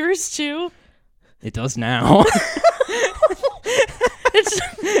the ears too? It does now.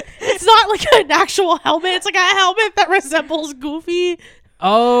 It's not like an actual helmet. It's like a helmet that resembles Goofy.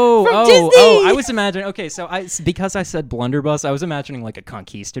 Oh, Disney. I was imagining. Okay, so because I said blunderbuss, I was imagining like a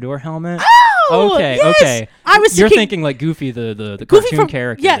conquistador helmet. Oh, okay, yes. okay. You're thinking like Goofy, the Goofy cartoon from,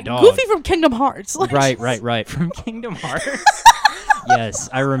 character, yeah, the dog. Goofy from Kingdom Hearts. Like, Right, from Kingdom Hearts. Yes,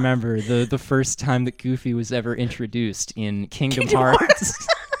 I remember the first time that Goofy was ever introduced in Kingdom Hearts.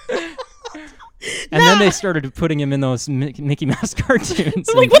 And then they started putting him in those Mickey Mouse cartoons.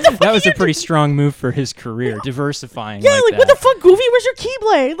 Like, what the fuck that was a pretty strong move for his career, diversifying. Yeah, like that. what the fuck, Goofy? Where's your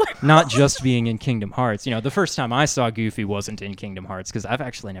Keyblade? Like, Not just being in Kingdom Hearts. You know, the first time I saw Goofy wasn't in Kingdom Hearts, because I've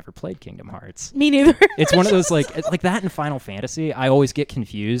actually never played Kingdom Hearts. Me neither. It's one of those like that in Final Fantasy. I always get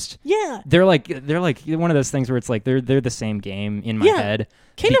confused. Yeah. They're like one of those things where it's like they're the same game in my head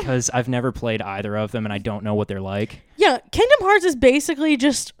because I've never played either of them and I don't know what they're like. Yeah, Kingdom Hearts is basically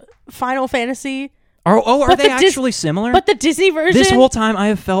just Final Fantasy. Are they actually similar? But the Disney version. This whole time I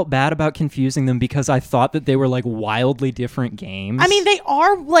have felt bad about confusing them because I thought that they were like wildly different games. I mean, they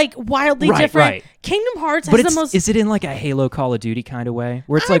are like wildly different. Right. Kingdom Hearts has the most. Is it in like a Halo Call of Duty kind of way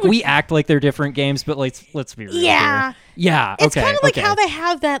where it's like we act like they're different games, but let's be real. Yeah. Here. Yeah. It's kind of like how they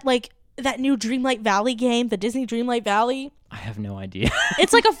have that that new Dreamlight Valley game, the Disney Dreamlight Valley. I have no idea.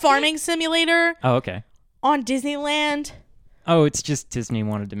 It's like a farming simulator. Oh, okay. On Disneyland. Oh, it's just Disney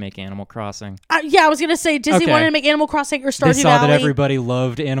wanted to make Animal Crossing. Yeah, I was going to say Disney wanted to make Animal Crossing or Stardew Valley. They saw that everybody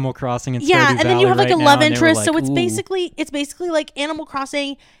loved Animal Crossing and Stardew Valley. Yeah, and then you have like a love interest, like, so it's basically like Animal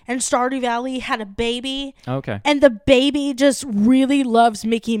Crossing and Stardew Valley had a baby. Okay. And the baby just really loves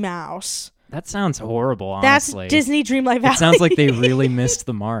Mickey Mouse. That sounds horrible, honestly. That's Disney Dreamlight Valley. It sounds like they really missed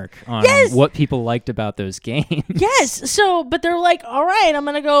the mark on what people liked about those games. Yes, but they're like, all right, I'm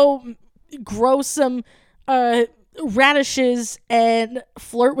going to go grow some radishes and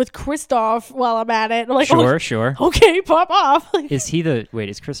flirt with Kristoff while I'm at it. I'm like, sure. Okay, pop off. Is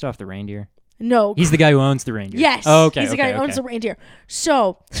Kristoff the reindeer? No. He's the guy who owns the reindeer. Yes. Oh, okay. He's the guy who owns the reindeer.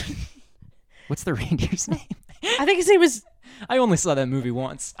 So. What's the reindeer's name? I think his name was. I only saw that movie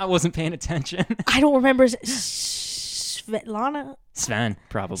once. I wasn't paying attention. I don't remember. Svetlana? Sven,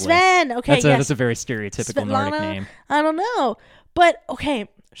 probably. Sven. Okay. That's a very stereotypical Nordic name. I don't know. But, okay.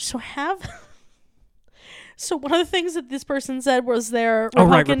 So one of the things that this person said was their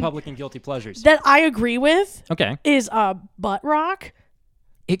Republican guilty pleasures that I agree with. Okay, is butt rock.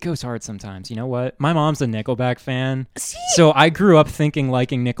 It goes hard sometimes. You know what? My mom's a Nickelback fan, so I grew up thinking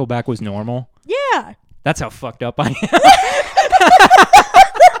liking Nickelback was normal. Yeah, that's how fucked up I am.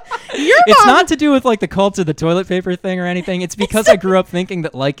 It's not to do with like the cult of the toilet paper thing or anything. It's because I grew up thinking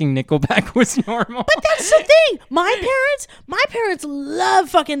that liking Nickelback was normal. But that's the thing. My parents love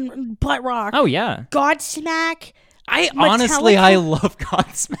fucking butt rock. Oh yeah. Godsmack. Honestly, I love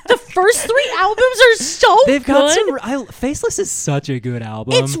Godsmack. The first 3 albums are so They've good. got some. Faceless is such a good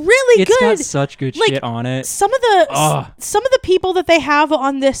album. It's really It's good. got such good Like, shit on it. Some of the people that they have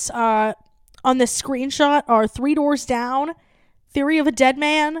on this screenshot are 3 Doors Down, Theory of a Dead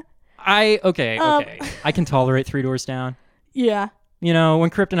Man. Okay. I can tolerate 3 Doors Down. Yeah. You know, when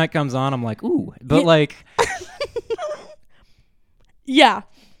Kryptonite comes on, I'm like, ooh. But like, yeah.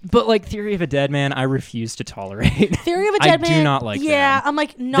 But like Theory of a Dead Man, I refuse to tolerate. Theory of a Dead Man. I do not like them. I'm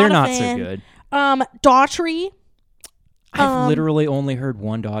like not They're a not fan. so good. Daughtry. I've literally only heard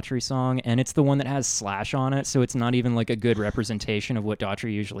one Daughtry song, and it's the one that has Slash on it, so it's not even like a good representation of what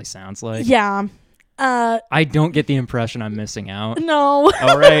Daughtry usually sounds like. Yeah. I don't get the impression I'm missing out. No.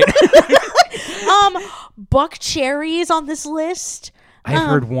 All right. Buck Cherry is on this list. I've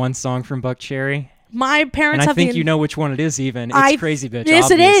heard one song from Buck Cherry. My parents And I have think you know which one it is even. It's Crazy Bitch,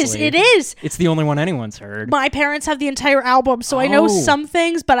 Yes, obviously. it is. It's the only one anyone's heard. My parents have the entire album, so I know some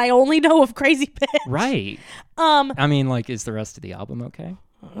things, but I only know of Crazy Bitch. Right. I mean, like, is the rest of the album okay?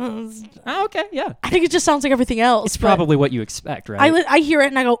 Okay, yeah. I think it just sounds like everything else. It's probably what you expect, right? I hear it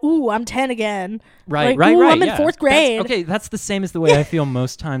and I go, ooh, I'm 10 again. Right, like, right. I'm in 4th grade. That's the same as the way I feel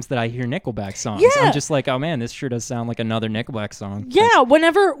most times that I hear Nickelback songs. Yeah. I'm just like, oh man, this sure does sound like another Nickelback song. Yeah, like,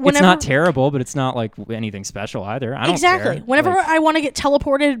 whenever it's not terrible, but it's not like anything special either. I don't exactly. care. Whenever like, I want to get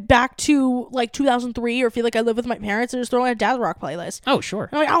teleported back to like 2003 or feel like I live with my parents, I just throw in a dad rock playlist. Oh sure.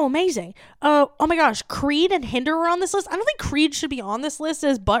 And I'm like, oh amazing. Oh my gosh, Creed and Hinder are on this list. I don't think Creed should be on this list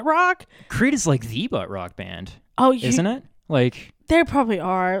as butt rock. Creed is like the butt rock band. Oh, isn't it? Like they probably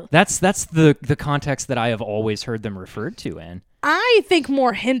are. That's the context that I have always heard them referred to in. I think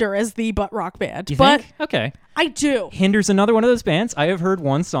more Hinder as the butt rock band. You but think? Okay. I do. Hinder's another one of those bands. I have heard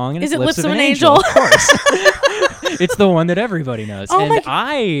one song and Is it's it Lips of an Angel? Angel? Of course. It's the one that everybody knows. Oh and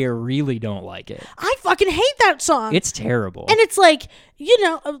I really don't like it. I fucking hate that song. It's terrible. And it's like, you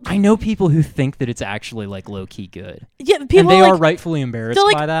know, I know people who think that it's actually like low key good. Yeah, people and they are are rightfully embarrassed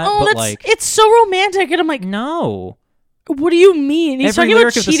like, by that. Oh, but like, it's so romantic, and I'm like, no. What do you mean? He's Every talking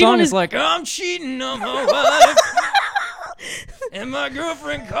lyric about of the cheating song on his is like, I'm cheating on my wife, and my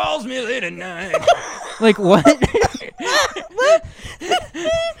girlfriend calls me late at night. Like what?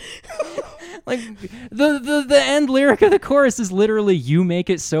 Like the end lyric of the chorus is literally, "You make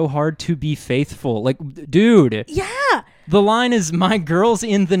it so hard to be faithful." Like, dude. Yeah. The line is, "My girl's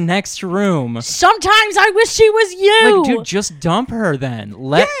in the next room." Sometimes I wish she was you. Like, dude, just dump her then.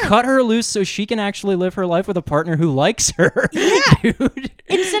 Cut her loose so she can actually live her life with a partner who likes her. Yeah. Dude.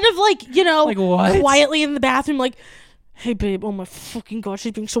 Instead of like, you know, Like, what? quietly in the bathroom, like, hey babe, oh my fucking god,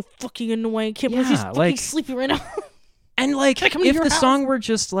 she's being so fucking annoying. Can't believe she's Yeah, fucking like- sleepy right now. And like, Can I come to if your the house? song were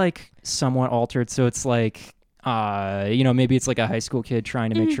just like somewhat altered, so it's like, you know, maybe it's like a high school kid trying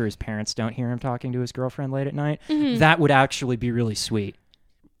to make sure his parents don't hear him talking to his girlfriend late at night. That would actually be really sweet.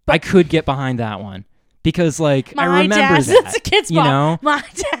 I could get behind that one because, like, I remember dad's, that. It's a Kids you Bop. know, My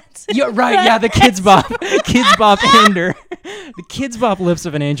dad's. yeah, right? Yeah, the Kids Bop, Kids Bop Hinder. The Kids Bop Lips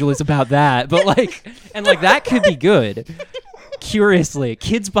of an Angel is about that, but like, and like that could be good. Curiously,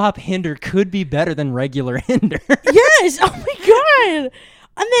 Kids Bop Hinder could be better than regular Hinder. Yes. Oh my god.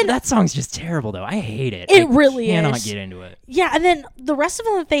 And then That song's just terrible, though. I hate it. It I really cannot is. get into it. yeah, and then the rest of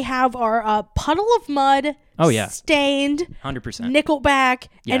them that they have are Puddle of Mud. Oh, yeah. Stained. 100%. Nickelback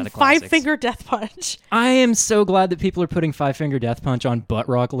Yeah, and the Five classics. Finger Death Punch. I am so glad that people are putting Five Finger Death Punch on butt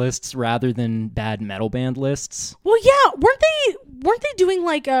rock lists rather than bad metal band lists. Well, yeah, weren't they doing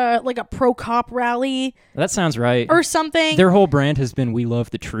like a pro cop rally That sounds right. or something? Their whole brand has been "We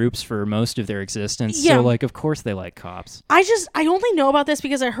Love the Troops" for most of their existence. Yeah. So, like, of course they like cops. I only know about this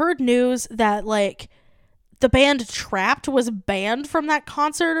because I heard news that like the band Trapped was banned from that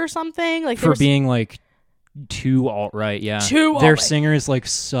concert or something. Like For being like too alt-right, yeah. Too Their alt-right. singer is like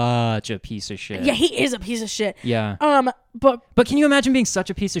such a piece of shit. yeah, he is a piece of shit. Yeah. But Can you imagine being such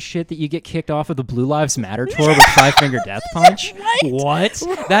a piece of shit that you get kicked off of the Blue Lives Matter tour with Five Finger Death Punch? Right. What?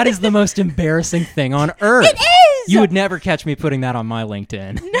 That is the most embarrassing thing on earth. It is! You would never catch me putting that on my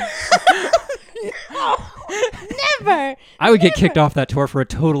LinkedIn. never. I would get kicked off that tour for a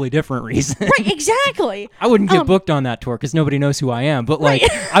totally different reason. Right, exactly. I wouldn't get booked on that tour because nobody knows who I am. But like,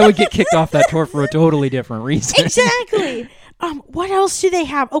 I would get kicked off that tour for a totally different reason. Exactly. What else do they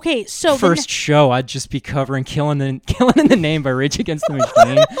have? Okay, so First show, I'd just be covering "Killing in the Name" by Rage Against the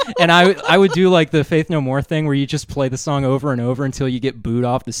Machine, and I would do like the Faith No More thing where you just play the song over and over until you get booed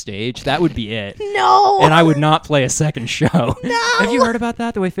off the stage. That would be it. No. And I would not play a second show. No. Have you heard about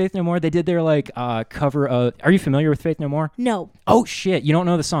that? The way Faith No More, they did their like cover of. Are you familiar with Faith No More? No. Oh shit! You don't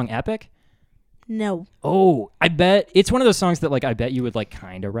know the song "Epic"? No. Oh, I bet it's one of those songs that like I bet you would like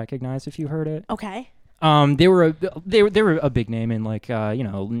kind of recognize if you heard it. Okay. They were a big name in like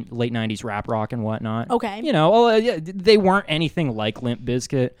late 90s rap rock and whatnot. Okay. They weren't anything like Limp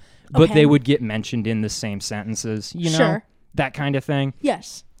Bizkit, but Okay. they would get mentioned in the same sentences, Sure. that kind of thing.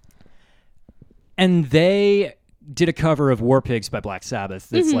 Yes. And they did a cover of War Pigs by Black Sabbath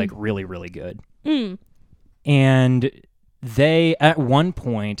that's like really, really good. And they, at one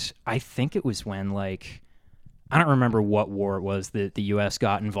point, I think it was when like, I don't remember what war it was that the U.S.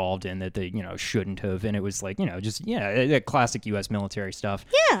 got involved in that they, shouldn't have. And it was like, classic U.S. military stuff.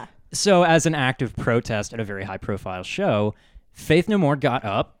 Yeah. So as an act of protest at a very high-profile show, Faith No More got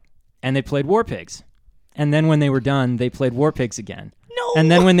up and they played War Pigs. And then when they were done, they played War Pigs again. No.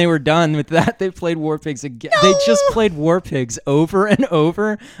 And then when they were done with that, they played War Pigs again. No. They just played War Pigs over and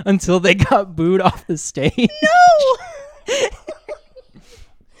over until they got booed off the stage. No.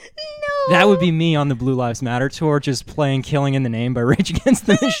 No. That would be me on the Blue Lives Matter tour, just playing "Killing in the Name" by Rage Against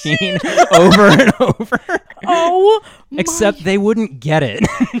the Machine over and over. Oh, Except they wouldn't get it.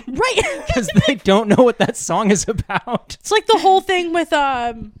 right. Because they don't know what that song is about. It's like the whole thing with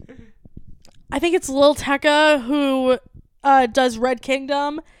I think it's Lil Tecca who does Red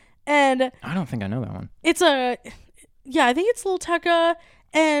Kingdom, and I don't think I know that one. I think it's Lil Tecca,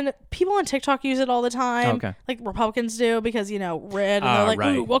 and people on TikTok use it all the time. Okay. Like Republicans do because, red, and they're like,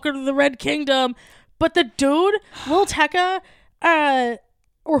 right. ooh, welcome to the Red Kingdom. But the dude, Lil Tecca,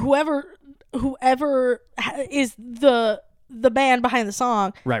 or whoever is the band behind the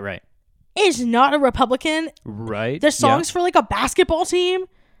song, Right. is not a Republican. Right. The song's for like a basketball team,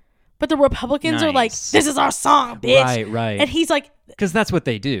 but the Republicans are like, Nice. this is our song, bitch. Right. And he's like, Because that's what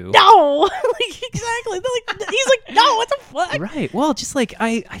they do. no. Like, exactly. He's like, no, what the fuck? Right. Well, just like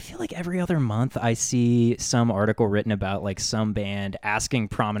I feel like every other month I see some article written about like some band asking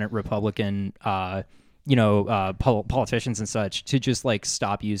prominent Republican politicians and such to just like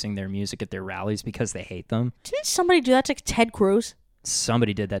stop using their music at their rallies because they hate them. Didn't somebody do that to Ted Cruz?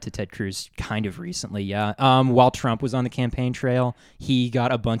 Somebody did that to Ted Cruz kind of recently, yeah. While Trump was on the campaign trail, he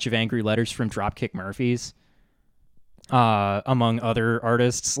got a bunch of angry letters from Dropkick Murphys, among other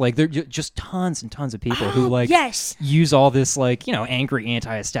artists. Like, there are just tons and tons of people who, like, yes. use all this, like, angry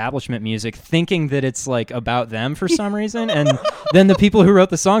anti-establishment music thinking that it's, like, about them for some reason. And then the people who wrote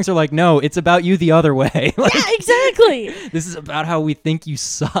the songs are like, no, it's about you the other way. Like, Yeah, exactly. this is about how we think you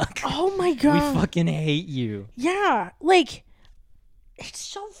suck. Oh, my We God. fucking hate you. Yeah, like, it's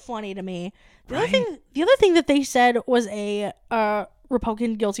so funny to me. The Right? other thing that they said was a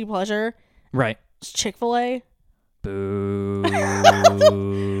Republican guilty pleasure Right. is Chick-fil-A. Boo.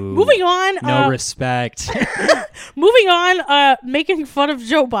 Moving on. No respect. Moving on. Making fun of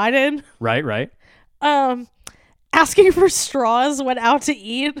Joe Biden. Right. Asking for straws when out to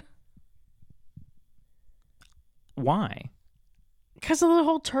eat. Why? Because of the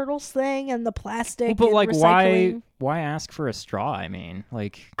whole turtles thing and the plastic. But and like, recycling. why ask for a straw? I mean,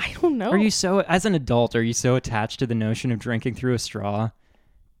 like, I don't know. are you so, as an adult, are you so attached to the notion of drinking through a straw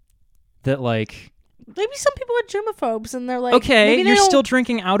that like, Maybe some people are germaphobes and they're like, okay, maybe they you're don't- still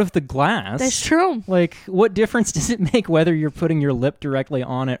drinking out of the glass. That's true. Like, what difference does it make whether you're putting your lip directly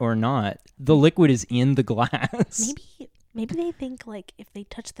on it or not? The liquid is in the glass. Maybe they think like if they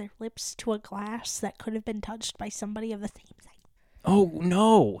touch their lips to a glass that could have been touched by somebody of the same sex. Oh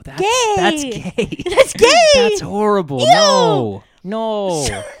no, that's Gay! That's gay. That's gay! That's horrible. Ew! No.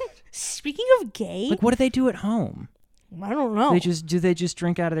 Speaking of gay, Like, what do they do at home? I don't know. Do they just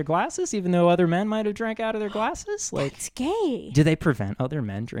drink out of their glasses, even though other men might have drank out of their glasses? Like, It's gay. do they prevent other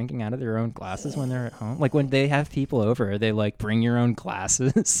men drinking out of their own glasses when they're at home? Like, when they have people over, are they like, bring your own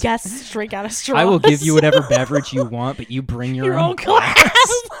glasses? Guests drink out of straws. I will give you whatever beverage you want, but you bring your own glass.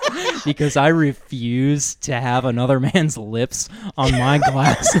 because I refuse to have another man's lips on my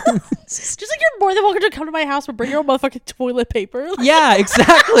glasses. Just like you're more than welcome to come to my house, but bring your own motherfucking toilet paper. Yeah,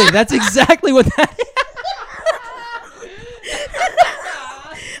 exactly. That's exactly what that is.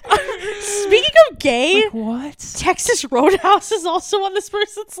 Speaking of gay, Like, what? Texas Roadhouse is also on this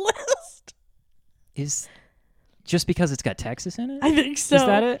person's list. Just because it's got Texas in it? I think so. Is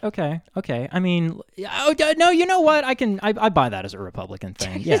that it? Okay. I mean, no, you know what? I buy that as a Republican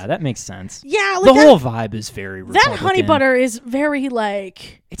thing. Yeah, that makes sense. Yeah, the whole vibe is very Republican. That honey butter is very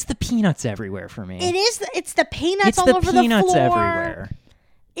like... It's the peanuts everywhere for me. It is. It's the peanuts all over the floor. It's the peanuts everywhere.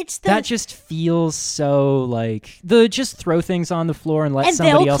 That just feels so like the just throw things on the floor and let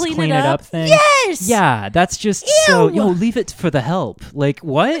somebody else clean it up thing. Yes. Yeah, that's just so. Leave it for the help. Like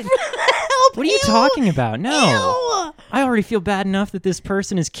what? What are you talking about? No. Ew. I already feel bad enough that this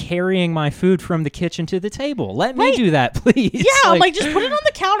person is carrying my food from the kitchen to the table. Let me do that, please. Yeah, like just put it on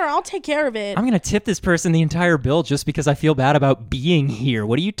the counter. I'll take care of it. I'm going to tip this person the entire bill just because I feel bad about being here.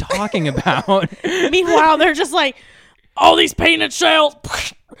 What are you talking about? Meanwhile, they're just like, all these peanut shells.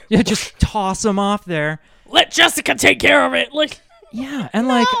 Yeah, just toss them off there. Let Jessica take care of it. Like, yeah, and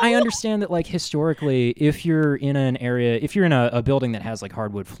like I understand that like historically, if you're in an area, if you're in a building that has like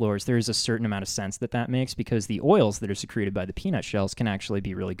hardwood floors, there's a certain amount of sense that makes because the oils that are secreted by the peanut shells can actually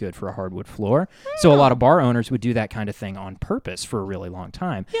be really good for a hardwood floor. So a lot of bar owners would do that kind of thing on purpose for a really long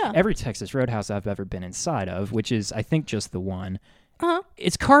time. Yeah. Every Texas Roadhouse I've ever been inside of, which is I think just the one,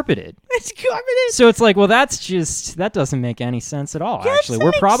 it's carpeted. It's carpeted. So it's like, well, that doesn't make any sense at all, actually.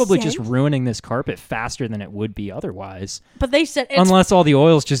 We're probably just ruining this carpet faster than it would be otherwise. But they said unless all the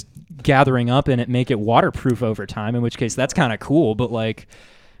oils just gathering up in it make it waterproof over time, in which case that's kind of cool, but like...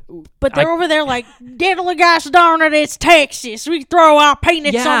 But they're over there like, diddly gosh darn it, it's Texas. We throw our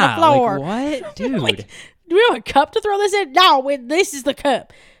peanuts on the floor. Like, what? Dude. Like, do we have a cup to throw this in? No, this is the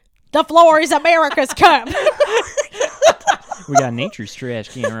cup. The floor is America's cup. We got nature's trash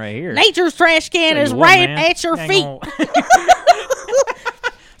can right here. Nature's trash can is right at your feet.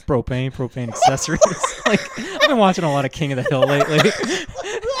 Propane accessories. Like I've been watching a lot of King of the Hill lately.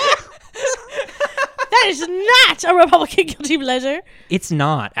 That is not a Republican guilty pleasure. It's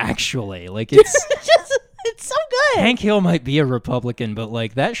not actually. Like it's it's so good. Hank Hill might be a Republican, but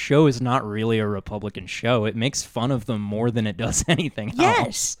like that show is not really a Republican show. It makes fun of them more than it does anything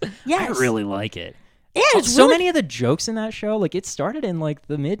else. Yes. I really like it. Yeah, it's so many of the jokes in that show, like it started in like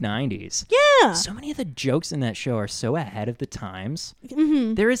the mid-90s. Yeah. So many of the jokes in that show are so ahead of the times.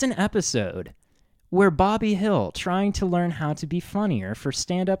 Mm-hmm. There is an episode where Bobby Hill, trying to learn how to be funnier for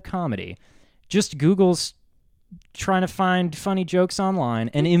stand-up comedy, just Googles trying to find funny jokes online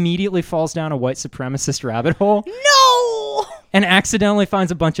and immediately falls down a white supremacist rabbit hole. No! And accidentally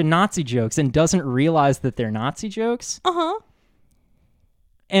finds a bunch of Nazi jokes and doesn't realize that they're Nazi jokes. Uh-huh.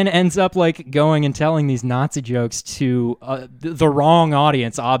 And ends up like going and telling these Nazi jokes to the wrong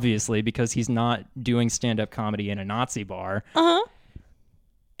audience, obviously, because he's not doing stand-up comedy in a Nazi bar. Uh-huh.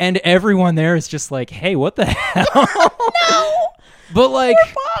 And everyone there is just like, hey, what the hell? No! But like,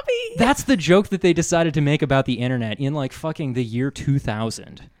 poor Bobby. That's the joke that they decided to make about the internet in like fucking the year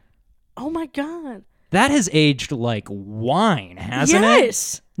 2000. Oh my God. That has aged like wine, hasn't it?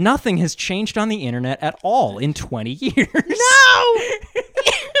 Yes. Nothing has changed on the internet at all in 20 years. No!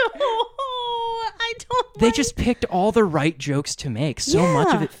 I don't They just picked all the right jokes to make. So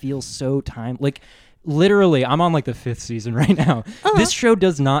much of it feels so like literally, I'm on like the 5th season right now. This show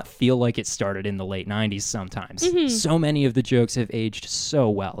does not feel like it started in the late 90s sometimes. Mm-hmm. So many of the jokes have aged so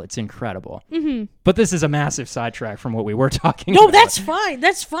well. It's incredible. Mm-hmm. But this is a massive sidetrack from what we were talking about. No, that's fine.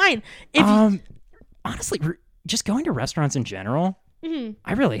 That's fine. Honestly, just going to restaurants in general,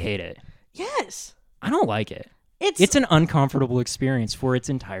 I really hate it. Yes. I don't like it. It's an uncomfortable experience for its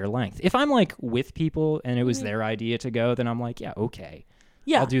entire length. If I'm like with people and it was their idea to go, then I'm like, yeah, okay.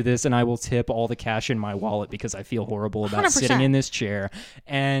 Yeah. I'll do this and I will tip all the cash in my wallet because I feel horrible about 100%. sitting in this chair.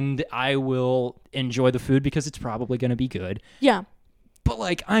 And I will enjoy the food because it's probably going to be good. Yeah. But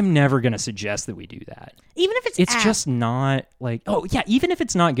like, I'm never going to suggest that we do that. Even if it's just not like, oh yeah, even if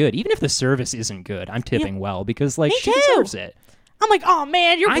it's not good, even if the service isn't good, I'm tipping well because like she deserves it. I'm like, oh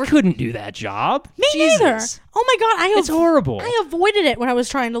man, I couldn't do that job. Me neither. Oh my God, it's horrible. I avoided it when I was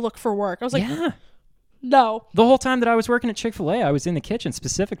trying to look for work. I was like, no. The whole time that I was working at Chick-fil-A, I was in the kitchen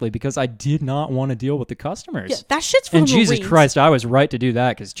specifically because I did not want to deal with the customers. Yeah, that shit's for and the Jesus Marines. Christ, I was right to do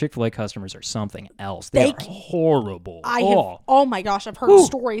that because Chick-fil-A customers are something else. They are horrible. Oh my gosh, I've heard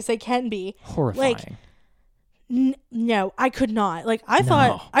stories. They can be horrifying. Like, no, I could not. Like, I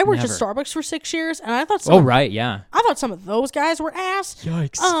thought I worked at Starbucks for 6 years, and I thought. I thought some of those guys were ass.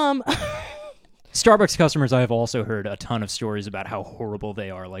 Yikes. Starbucks customers, I have also heard a ton of stories about how horrible they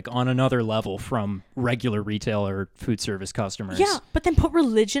are, like on another level from regular retail or food service customers. Yeah, but then put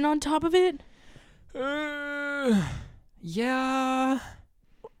religion on top of it. Yeah.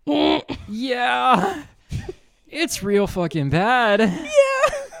 Yeah. It's real fucking bad.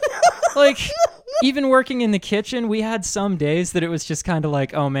 Yeah. Like, even working in the kitchen, we had some days that it was just kind of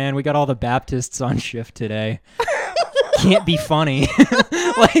like, oh man, we got all the Baptists on shift today. can't be funny.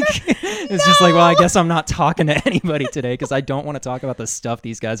 Like, it's just like, well, I guess I'm not talking to anybody today because I don't want to talk about the stuff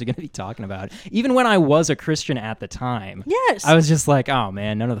these guys are going to be talking about. Even when I was a Christian at the time, Yes. I was just like, oh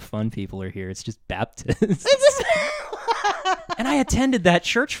man, none of the fun people are here. It's just Baptists. And I attended that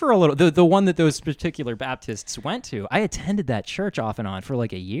church for a little, the one that those particular Baptists went to. I attended that church off and on for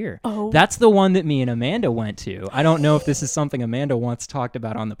like a year. Oh. That's the one that me and Amanda went to. I don't know if this is something Amanda once talked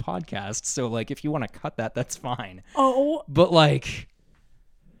about on the podcast. So like, if you want to cut that, that's fine. Oh. But like,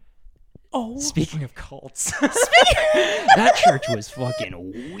 Oh. speaking of cults, that church was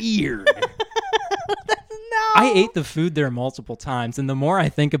fucking weird. No. I ate the food there multiple times, and the more I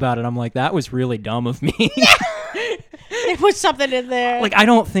think about it, I'm like, that was really dumb of me. They put something in there. Like, I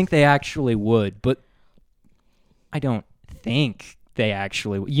don't think they actually would, but I don't think they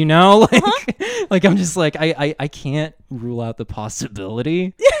actually would. You know? Like, like I'm just like, I can't rule out the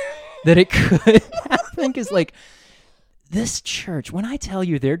possibility that it could happen, because, like, this church, when I tell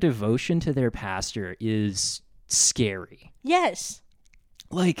you their devotion to their pastor is scary. Yes.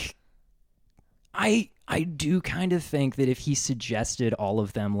 Like, I do kind of think that if he suggested all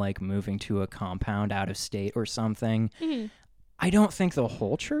of them like moving to a compound out of state or something, I don't think the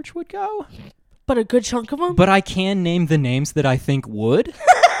whole church would go. But a good chunk of them? But I can name the names that I think would.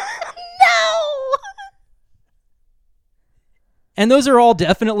 No! And those are all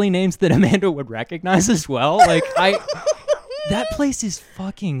definitely names that Amanda would recognize as well. Like, that place is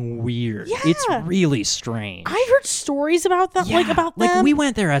fucking weird. Yeah. It's really strange. I've heard stories about that, like about them. Like, we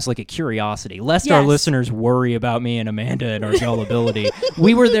went there as like a curiosity, lest our Yes. listeners worry about me and Amanda and our gullibility.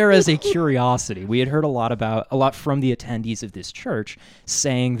 We were there as a curiosity. We had heard a lot from the attendees of this church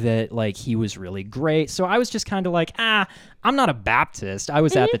saying that like he was really great. So I was just kind of like, I'm not a Baptist. I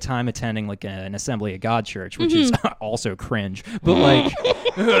was at the time attending like an Assembly of God church, which is also cringe. But like,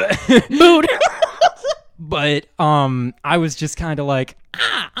 Mood. But I was just kind of like,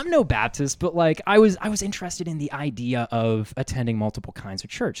 I'm no Baptist, but like I was interested in the idea of attending multiple kinds of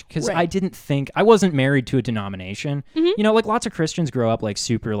church, because Right. I wasn't married to a denomination. You know, like lots of Christians grow up like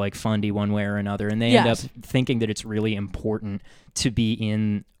super like fundy one way or another, and they end up Yes. thinking that it's really important to be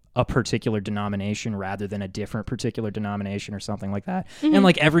in a particular denomination rather than a different particular denomination or something like that. And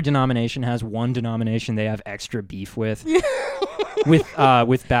like every denomination has one denomination they have extra beef with.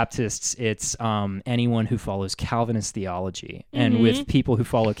 With Baptists, it's anyone who follows Calvinist theology. And with people who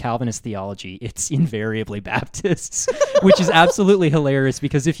follow Calvinist theology, it's invariably Baptists, which is absolutely hilarious,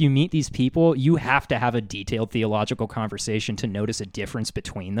 because if you meet these people, you have to have a detailed theological conversation to notice a difference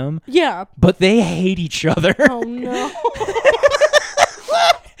between them. Yeah. But they hate each other. Oh, no.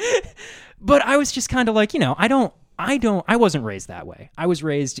 But I was just kind of like, you know, I wasn't raised that way. I was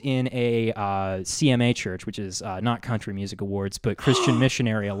raised in a CMA church, which is not Country Music Awards, but Christian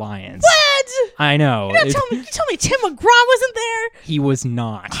Missionary Alliance. What? I know. You tell me Tim McGraw wasn't there? He was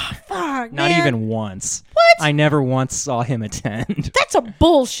not. Fuck, Not man. even once. What? I never once saw him attend. That's a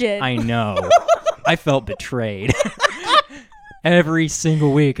bullshit. I know. I felt betrayed. Every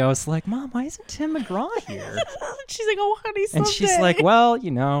single week, I was like, Mom, why isn't Tim McGraw here? She's like, oh, honey, someday. And she's like, well,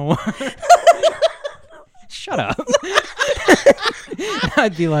 you know. Shut up.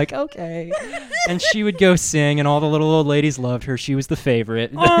 I'd be like, okay. And she would go sing, and all the little old ladies loved her. She was the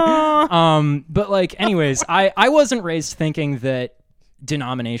favorite. But like, anyways, I wasn't raised thinking that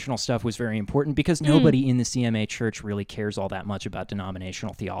denominational stuff was very important, because nobody in the CMA church really cares all that much about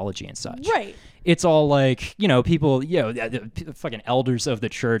denominational theology and such. Right. It's all like, you know, people, you know, the fucking elders of the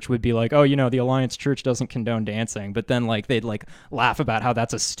church would be like, oh, you know, the Alliance Church doesn't condone dancing. But then, like, they'd, like, laugh about how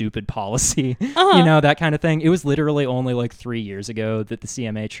that's a stupid policy, you know, that kind of thing. It was literally only, like, 3 years ago that the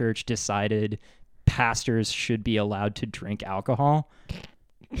CMA church decided pastors should be allowed to drink alcohol.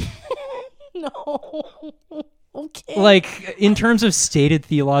 No. Okay. Like, in terms of stated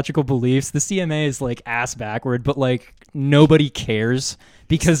theological beliefs, the CMA is, like, ass backward, but, like, nobody cares,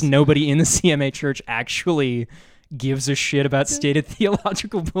 because nobody in the CMA church actually gives a shit about stated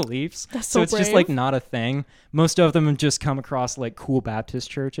theological beliefs. That's so so it's just, brave. like, not a thing. Most of them have just come across, like, cool Baptist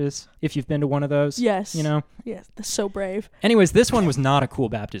churches, if you've been to one of those. Yes. You know? Yes, that's so brave. Anyways, this one was not a cool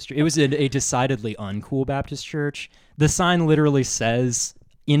Baptist church. It was a decidedly uncool Baptist church. The sign literally says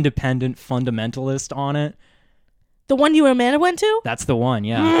independent fundamentalist on it. The one you and Amanda went to? That's the one,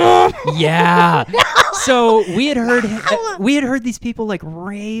 yeah. Yeah. So we had heard these people like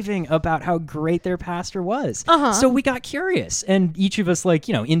raving about how great their pastor was. So we got curious, and each of us, like,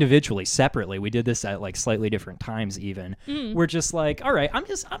 you know, individually, separately, we did this at like slightly different times even. We're just like, all right, I'm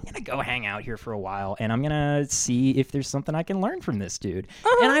gonna go hang out here for a while, and I'm gonna see if there's something I can learn from this dude.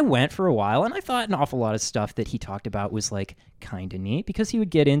 And I went for a while, and I thought an awful lot of stuff that he talked about was like kind of neat, because he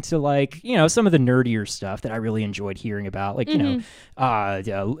would get into like, you know, some of the nerdier stuff that I really enjoyed hearing about, like, you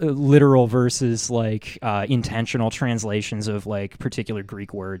know, literal versus like intentional translations of like particular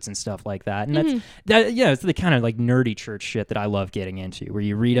Greek words and stuff like that. And it's the kind of like nerdy church shit that I love getting into, where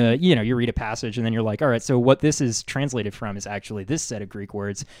you read a passage and then you're like, all right, so what this is translated from is actually this set of Greek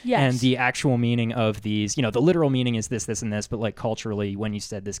words, and the actual meaning of these, you know, the literal meaning is this, this, and this, but like culturally, when you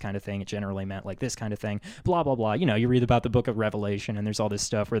said this kind of thing, it generally meant like this kind of thing, blah blah blah. You know, you read about the book of Revelation, and there's all this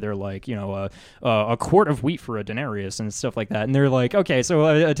stuff where they're like, you know, a quart of wheat for a denarius and stuff like that, and they're like, okay, so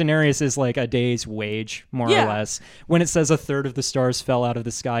a denarius is like a day's wage, more or less. When it says a third of the stars fell out of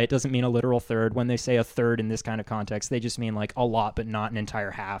the sky, it doesn't mean a literal third. When they say a third in this kind of context, they just mean like a lot, but not an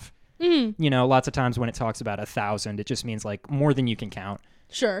entire half. You know, lots of times when it talks about 1,000, it just means like more than you can count.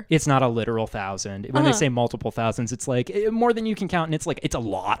 Sure. It's not a literal thousand. When they say multiple thousands, it's like more than you can count, and it's like, it's a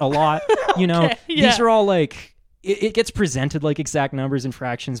lot, you know? Okay, yeah. These are all like, it gets presented like exact numbers and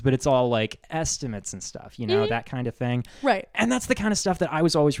fractions, but it's all like estimates and stuff, you know, that kind of thing. Right. And that's the kind of stuff that I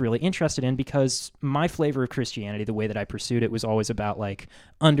was always really interested in, because my flavor of Christianity, the way that I pursued it, was always about like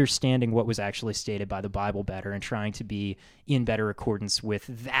understanding what was actually stated by the Bible better, and trying to be in better accordance with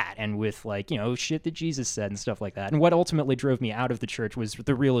that, and with like, you know, shit that Jesus said and stuff like that. And what ultimately drove me out of the church was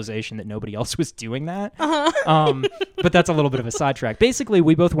the realization that nobody else was doing that. But that's a little bit of a sidetrack. Basically,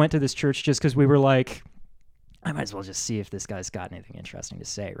 we both went to this church just because we were like, I might as well just see if this guy's got anything interesting to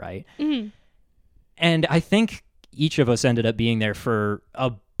say, right? And I think each of us ended up being there for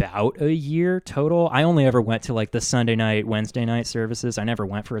about a year total. I only ever went to like the Sunday night, Wednesday night services. I never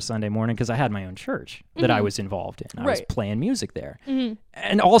went for a Sunday morning because I had my own church that I was involved in. I was playing music there.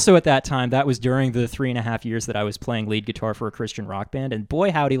 And also at that time, that was during the 3.5 years that I was playing lead guitar for a Christian rock band. And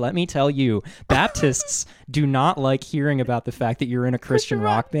boy, howdy, let me tell you, Baptists do not like hearing about the fact that you're in a Christian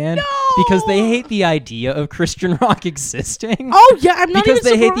rock band, because they hate the idea of Christian rock existing. Oh yeah, I'm not because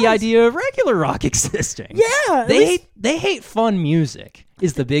even they hate the surprised. idea of regular rock existing. Yeah, they hate fun music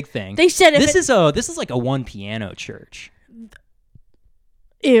is the big thing. They said this is like a one piano church.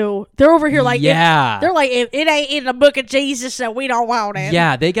 Ew, they're over here like, yeah, they're like, if it ain't in the book of Jesus, so we don't want it.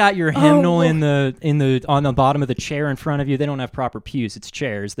 Yeah, they got your hymnal on the bottom of the chair in front of you. They don't have proper pews. It's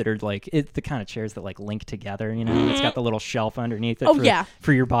chairs that are like, it's the kind of chairs that like link together. You know, it's got the little shelf underneath it.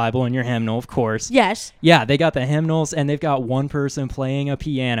 For your Bible and your hymnal, of course. Yes. Yeah, they got the hymnals, and they've got one person playing a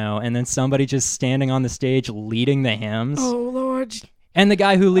piano, and then somebody just standing on the stage leading the hymns. Oh Lord. And the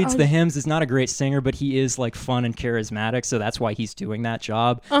guy who leads the hymns is not a great singer, but he is like fun and charismatic, so that's why he's doing that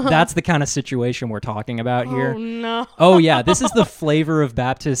job. That's the kind of situation we're talking about here. Oh no. Oh yeah, this is the flavor of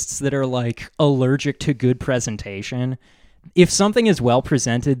Baptists that are like allergic to good presentation. If something is well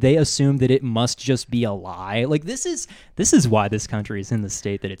presented, they assume that it must just be a lie. Like this is why this country is in the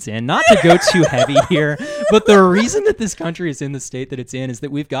state that it's in. Not to go too heavy here, but the reason that this country is in the state that it's in is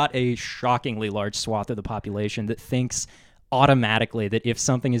that we've got a shockingly large swath of the population that thinks automatically that if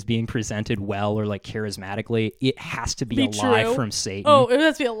something is being presented well or like charismatically, it has to be a lie from Satan. Oh, it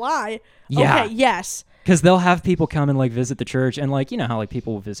has to be a lie. Yeah. Okay, yes. Because they'll have people come and like visit the church, and like, you know how like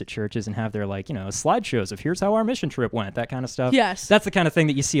people will visit churches and have their like, you know, slideshows of here's how our mission trip went, that kind of stuff. Yes. That's the kind of thing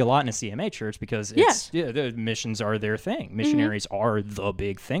that you see a lot in a CMA church, because the missions are their thing. Missionaries are the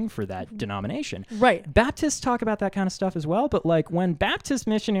big thing for that denomination. Right. Baptists talk about that kind of stuff as well, but like when Baptist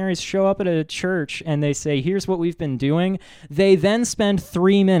missionaries show up at a church and they say, here's what we've been doing, they then spend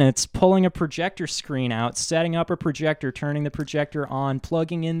 3 minutes pulling a projector screen out, setting up a projector, turning the projector on,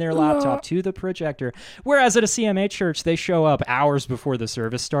 plugging in their laptop to the projector. Whereas at a CMA church, they show up hours before the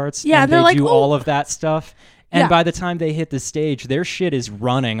service starts, and they're they like, do all of that stuff. And Yeah. by the time they hit the stage, their shit is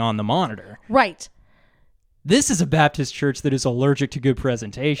running on the monitor. Right. This is a Baptist church that is allergic to good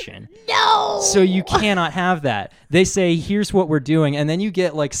presentation. No. So you cannot have that. They say, here's what we're doing, and then you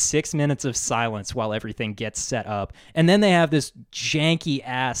get like 6 minutes of silence while everything gets set up. And then they have this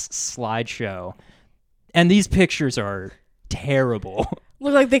janky-ass slideshow. And these pictures are terrible.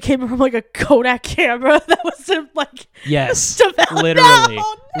 Look like they came from like a Kodak camera that was in like Yes, developed. literally.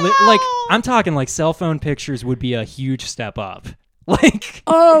 No. Like, I'm talking like cell phone pictures would be a huge step up. Like,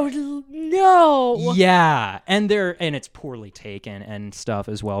 oh no. yeah, and it's poorly taken and stuff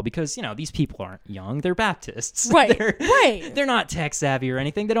as well because these people aren't young; they're Baptists, Right, right? They're not tech savvy or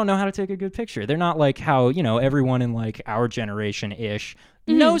anything. They don't know how to take a good picture. They're not like how everyone in like our generation ish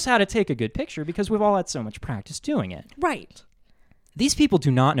knows how to take a good picture because we've all had so much practice doing it. Right. These people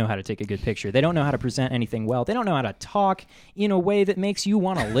do not know how to take a good picture. They don't know how to present anything well. They don't know how to talk in a way that makes you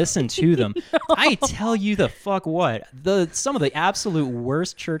want to listen to them. No. I tell you the fuck what. Some of the absolute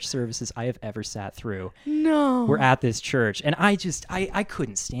worst church services I have ever sat through were at this church. And I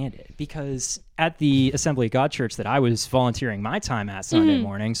couldn't stand it because at the Assembly of God church that I was volunteering my time at Sunday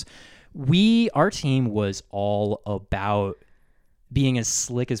mornings, our team was all about being as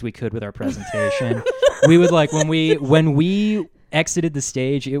slick as we could with our presentation. We would like when we exited the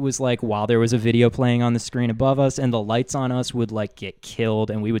stage, it was like while there was a video playing on the screen above us and the lights on us would like get killed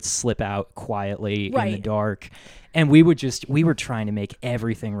and we would slip out quietly in the dark. And we were trying to make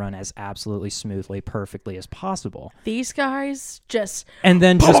everything run as absolutely smoothly, perfectly as possible. These guys just... And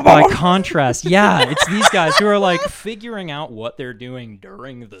then just by contrast, yeah, it's these guys who are like figuring out what they're doing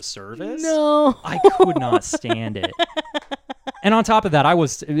during the service. No. I could not stand it. And on top of that, I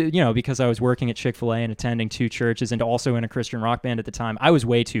was, because I was working at Chick-fil-A and attending 2 churches and also in a Christian rock band at the time, I was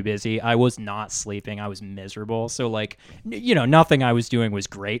way too busy. I was not sleeping. I was miserable. So, like, nothing I was doing was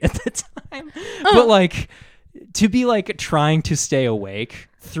great at the time. But, like, to be, like, trying to stay awake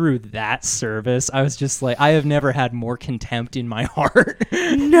through that service, I was just like, I have never had more contempt in my heart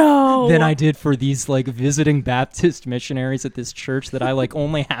than I did for these, like, visiting Baptist missionaries at this church that I, like,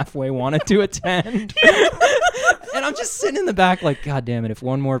 only halfway wanted to attend. And I'm just sitting in the back like, God damn it, if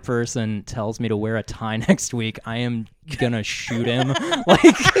one more person tells me to wear a tie next week, I am gonna shoot him.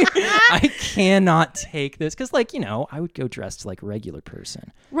 Like, I cannot take this. Because, like, I would go dressed like a regular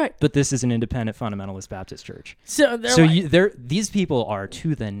person. Right. But this is an independent fundamentalist Baptist church. So these people are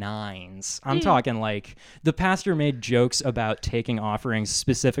to the nines. I'm talking like the pastor made jokes about taking offerings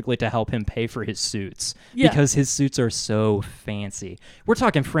specifically to help him pay for his suits. Yeah. Because his suits are so fancy. We're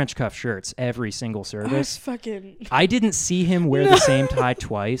talking French cuff shirts every single service. I didn't see him wear the same tie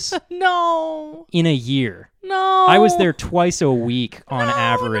twice. No. In a year. No. I was there twice a week on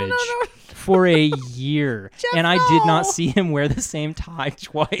average. No. For a year. Jeff, and I did not see him wear the same tie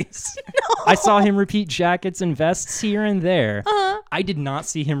twice. No. I saw him repeat jackets and vests here and there. I did not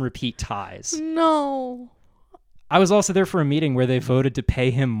see him repeat ties. No. I was also there for a meeting where they voted to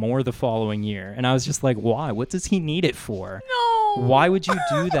pay him more the following year. And I was just like, why? What does he need it for? No. Why would you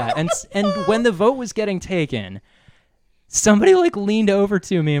do that? And when the vote was getting taken, somebody like leaned over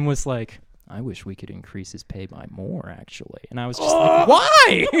to me and was like, I wish we could increase his pay by more, actually. And I was just like,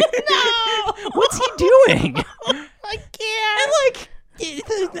 why? No! What's he doing? I can't. And,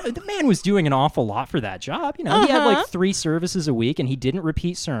 like, the man was doing an awful lot for that job. He had, like, 3 services a week, and he didn't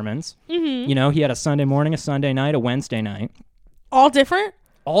repeat sermons. Mm-hmm. He had a Sunday morning, a Sunday night, a Wednesday night. All different?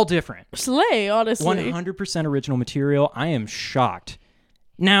 All different. Slay, honestly. 100% original material. I am shocked.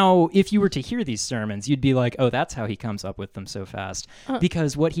 Now, if you were to hear these sermons, you'd be like, oh, that's how he comes up with them so fast.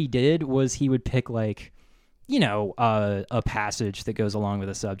 Because what he did was he would pick, like, a passage that goes along with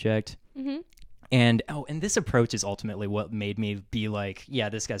a subject. Mm-hmm. And this approach is ultimately what made me be like, yeah,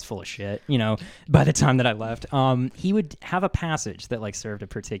 this guy's full of shit, by the time that I left. He would have a passage that, like, served a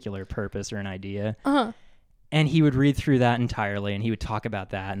particular purpose or an idea. And he would read through that entirely, and he would talk about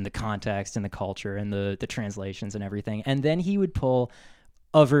that and the context and the culture and the translations and everything. And then he would pull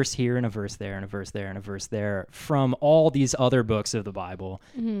a verse here and a verse there and a verse there and a verse there from all these other books of the Bible,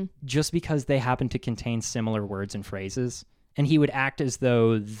 just because they happen to contain similar words and phrases. And he would act as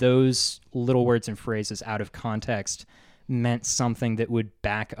though those little words and phrases out of context meant something that would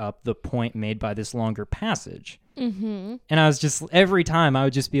back up the point made by this longer passage. Mm-hmm. And I was just, every time I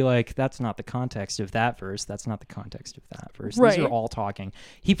would just be like, that's not the context of that verse. That's not the context of that verse. Right. These are all talking.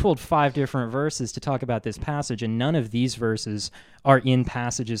 He pulled 5 different verses to talk about this passage, and none of these verses are in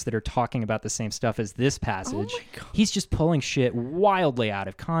passages that are talking about the same stuff as this passage. Oh, he's just pulling shit wildly out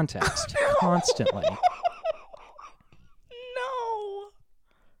of context constantly.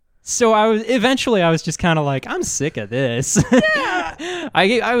 So I was just kind of like, I'm sick of this. Yeah.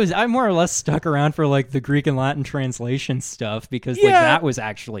 I more or less stuck around for like the Greek and Latin translation stuff because like that was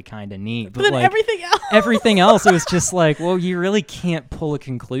actually kind of neat. But then like everything else, it was just like, well, you really can't pull a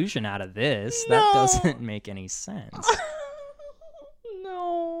conclusion out of this. No. That doesn't make any sense.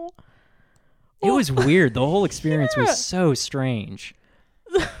 No. It was weird. The whole experience was so strange.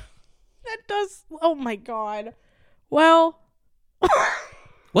 That does. Oh my God. Well.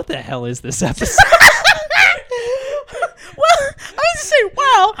 What the hell is this episode? Well, I was just saying,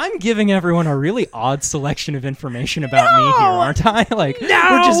 well, I'm giving everyone a really odd selection of information about me here, aren't I? Like,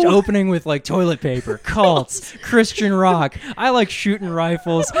 we're just opening with like toilet paper, cults, Christian rock. I like shooting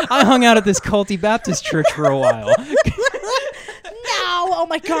rifles. I hung out at this culty Baptist church for a while. No, oh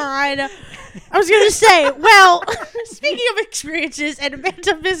my god. I was going to say, well, speaking of experiences and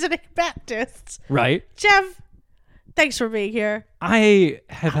Amanda visiting Baptists. Right. Jeff, thanks for being here. I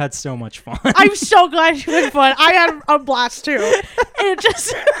have had so much fun. I'm so glad you had fun. I had a blast too. It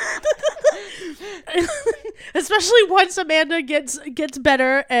just, especially once Amanda gets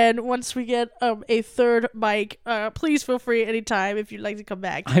better, and once we get a third mic. Please feel free anytime if you'd like to come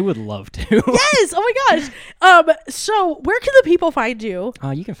back. I would love to. Yes. Oh my gosh. So where can the people find you?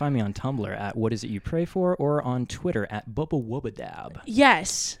 You can find me on Tumblr at What Is It You Pray For, or on Twitter at Bubba Wubbadab.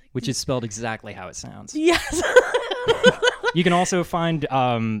 Yes. Which is spelled exactly how it sounds. Yes. You can also find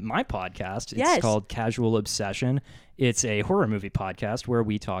my podcast. It's Yes. called Casual Obsession. It's a horror movie podcast where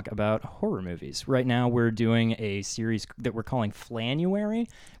we talk about horror movies. Right now, we're doing a series that we're calling Flanuary,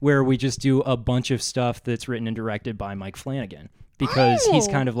 where we just do a bunch of stuff that's written and directed by Mike Flanagan, because he's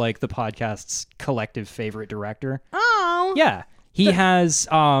kind of like the podcast's collective favorite director. Oh. Yeah. He has,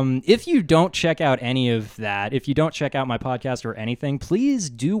 if you don't check out any of that, if you don't check out my podcast or anything, please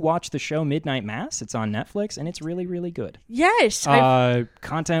do watch the show Midnight Mass. It's on Netflix, and it's really, really good. Yes.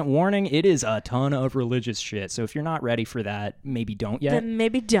 Content warning, it is a ton of religious shit. So if you're not ready for that, maybe don't yet. Then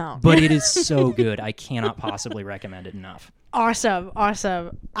maybe don't. But it is so good. I cannot possibly recommend it enough. Awesome.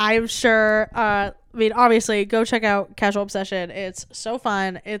 I'm sure, obviously, go check out Casual Obsession. It's so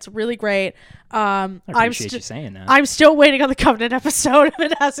fun. It's really great. I appreciate you saying that. I'm still waiting on the Covenant episode.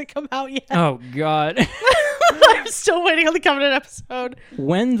 It hasn't come out yet. Oh, God. I'm still waiting on the Covenant episode.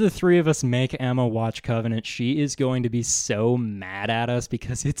 When the three of us make Emma watch Covenant, she is going to be so mad at us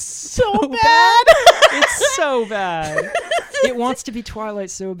because it's so bad. It's so bad. It wants to be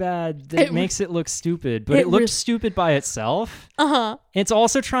Twilight so bad that it makes it look stupid, but it looks stupid by itself. Uh-huh. It's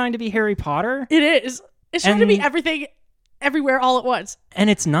also trying to be Harry Potter. It is. It's trying to be everything, everywhere, all at once. And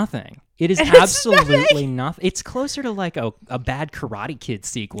it's nothing. It is absolutely nothing. It's closer to like a bad Karate Kid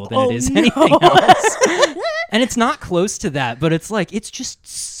sequel than it is anything else. And it's not close to that, but it's like, it's just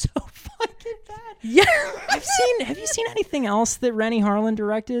so fucking bad. Yeah. Have you seen anything else that Rennie Harlan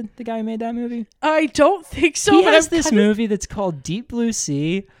directed, the guy who made that movie? I don't think so. He has this movie that's called Deep Blue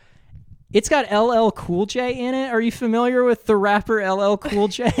Sea. It's got LL Cool J in it. Are you familiar with the rapper LL Cool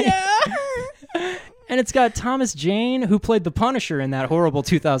J? Yeah. And it's got Thomas Jane, who played the Punisher in that horrible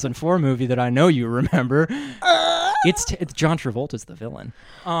 2004 movie that I know you remember. It's John Travolta's the villain.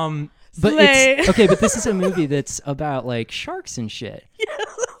 But but this is a movie that's about like sharks and shit. Yes.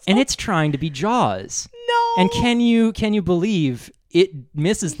 And it's trying to be Jaws. No. And can you believe it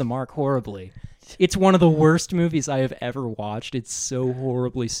misses the mark horribly? It's one of the worst movies I have ever watched. It's so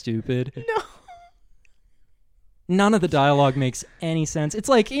horribly stupid. No. None of the dialogue makes any sense. It's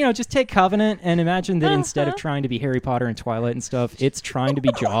like, just take Covenant and imagine that instead of trying to be Harry Potter and Twilight and stuff, it's trying to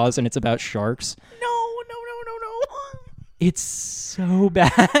be Jaws and it's about sharks. No. It's so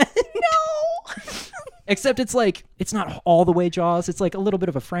bad. No. Except it's like, it's not all the way Jaws. It's like a little bit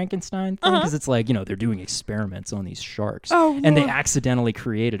of a Frankenstein thing because it's like, they're doing experiments on these sharks. Oh, and they accidentally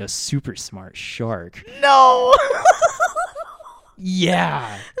created a super smart shark. No.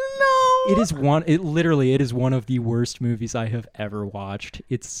 Yeah. No. It is one of the worst movies I have ever watched.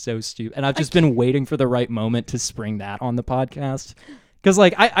 It's so stupid. And I've just been waiting for the right moment to spring that on the podcast. Because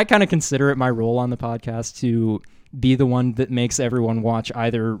like I kind of consider it my role on the podcast to be the one that makes everyone watch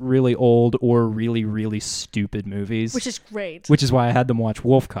either really old or really, really stupid movies. Which is great. Which is why I had them watch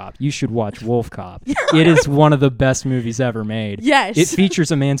Wolf Cop. You should watch Wolf Cop. It is one of the best movies ever made. Yes. It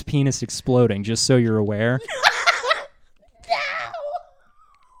features a man's penis exploding, just so you're aware.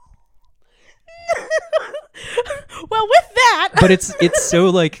 Well, with that, but it's so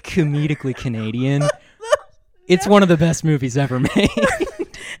like comedically Canadian. It's one of the best movies ever made.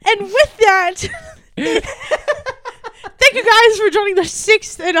 And with that, thank you guys for joining the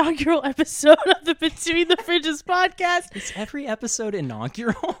 6th inaugural episode of the Between the Fridges podcast. Is every episode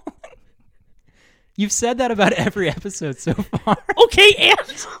inaugural? You've said that about every episode so far. Okay,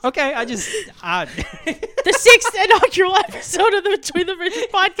 and okay, I just the 6th inaugural episode of the Between the Fridges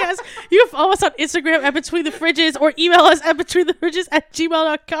podcast. You can follow us on Instagram at Between the Fridges or email us at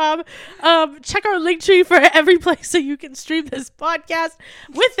betweenthefridges@gmail.com. Check our link tree for every place that you can stream this podcast.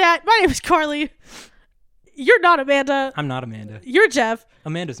 With that, my name is Carly. You're not Amanda. I'm not Amanda. You're Jeff.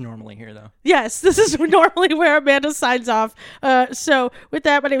 Amanda's normally here, though. Yes, this is normally where Amanda signs off. So with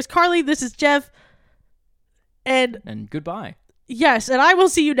that, my name is Carly. This is Jeff. And goodbye. Yes, and I will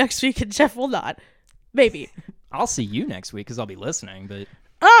see you next week, and Jeff will not. Maybe. I'll see you next week because I'll be listening, but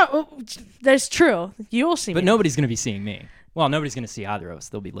Oh, that's true. You will see But me. nobody's going to be seeing me. Well, nobody's going to see either of us.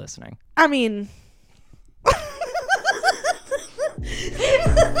 They'll be listening. I mean,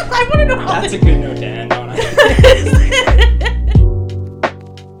 I want to know how That's a good note to end on.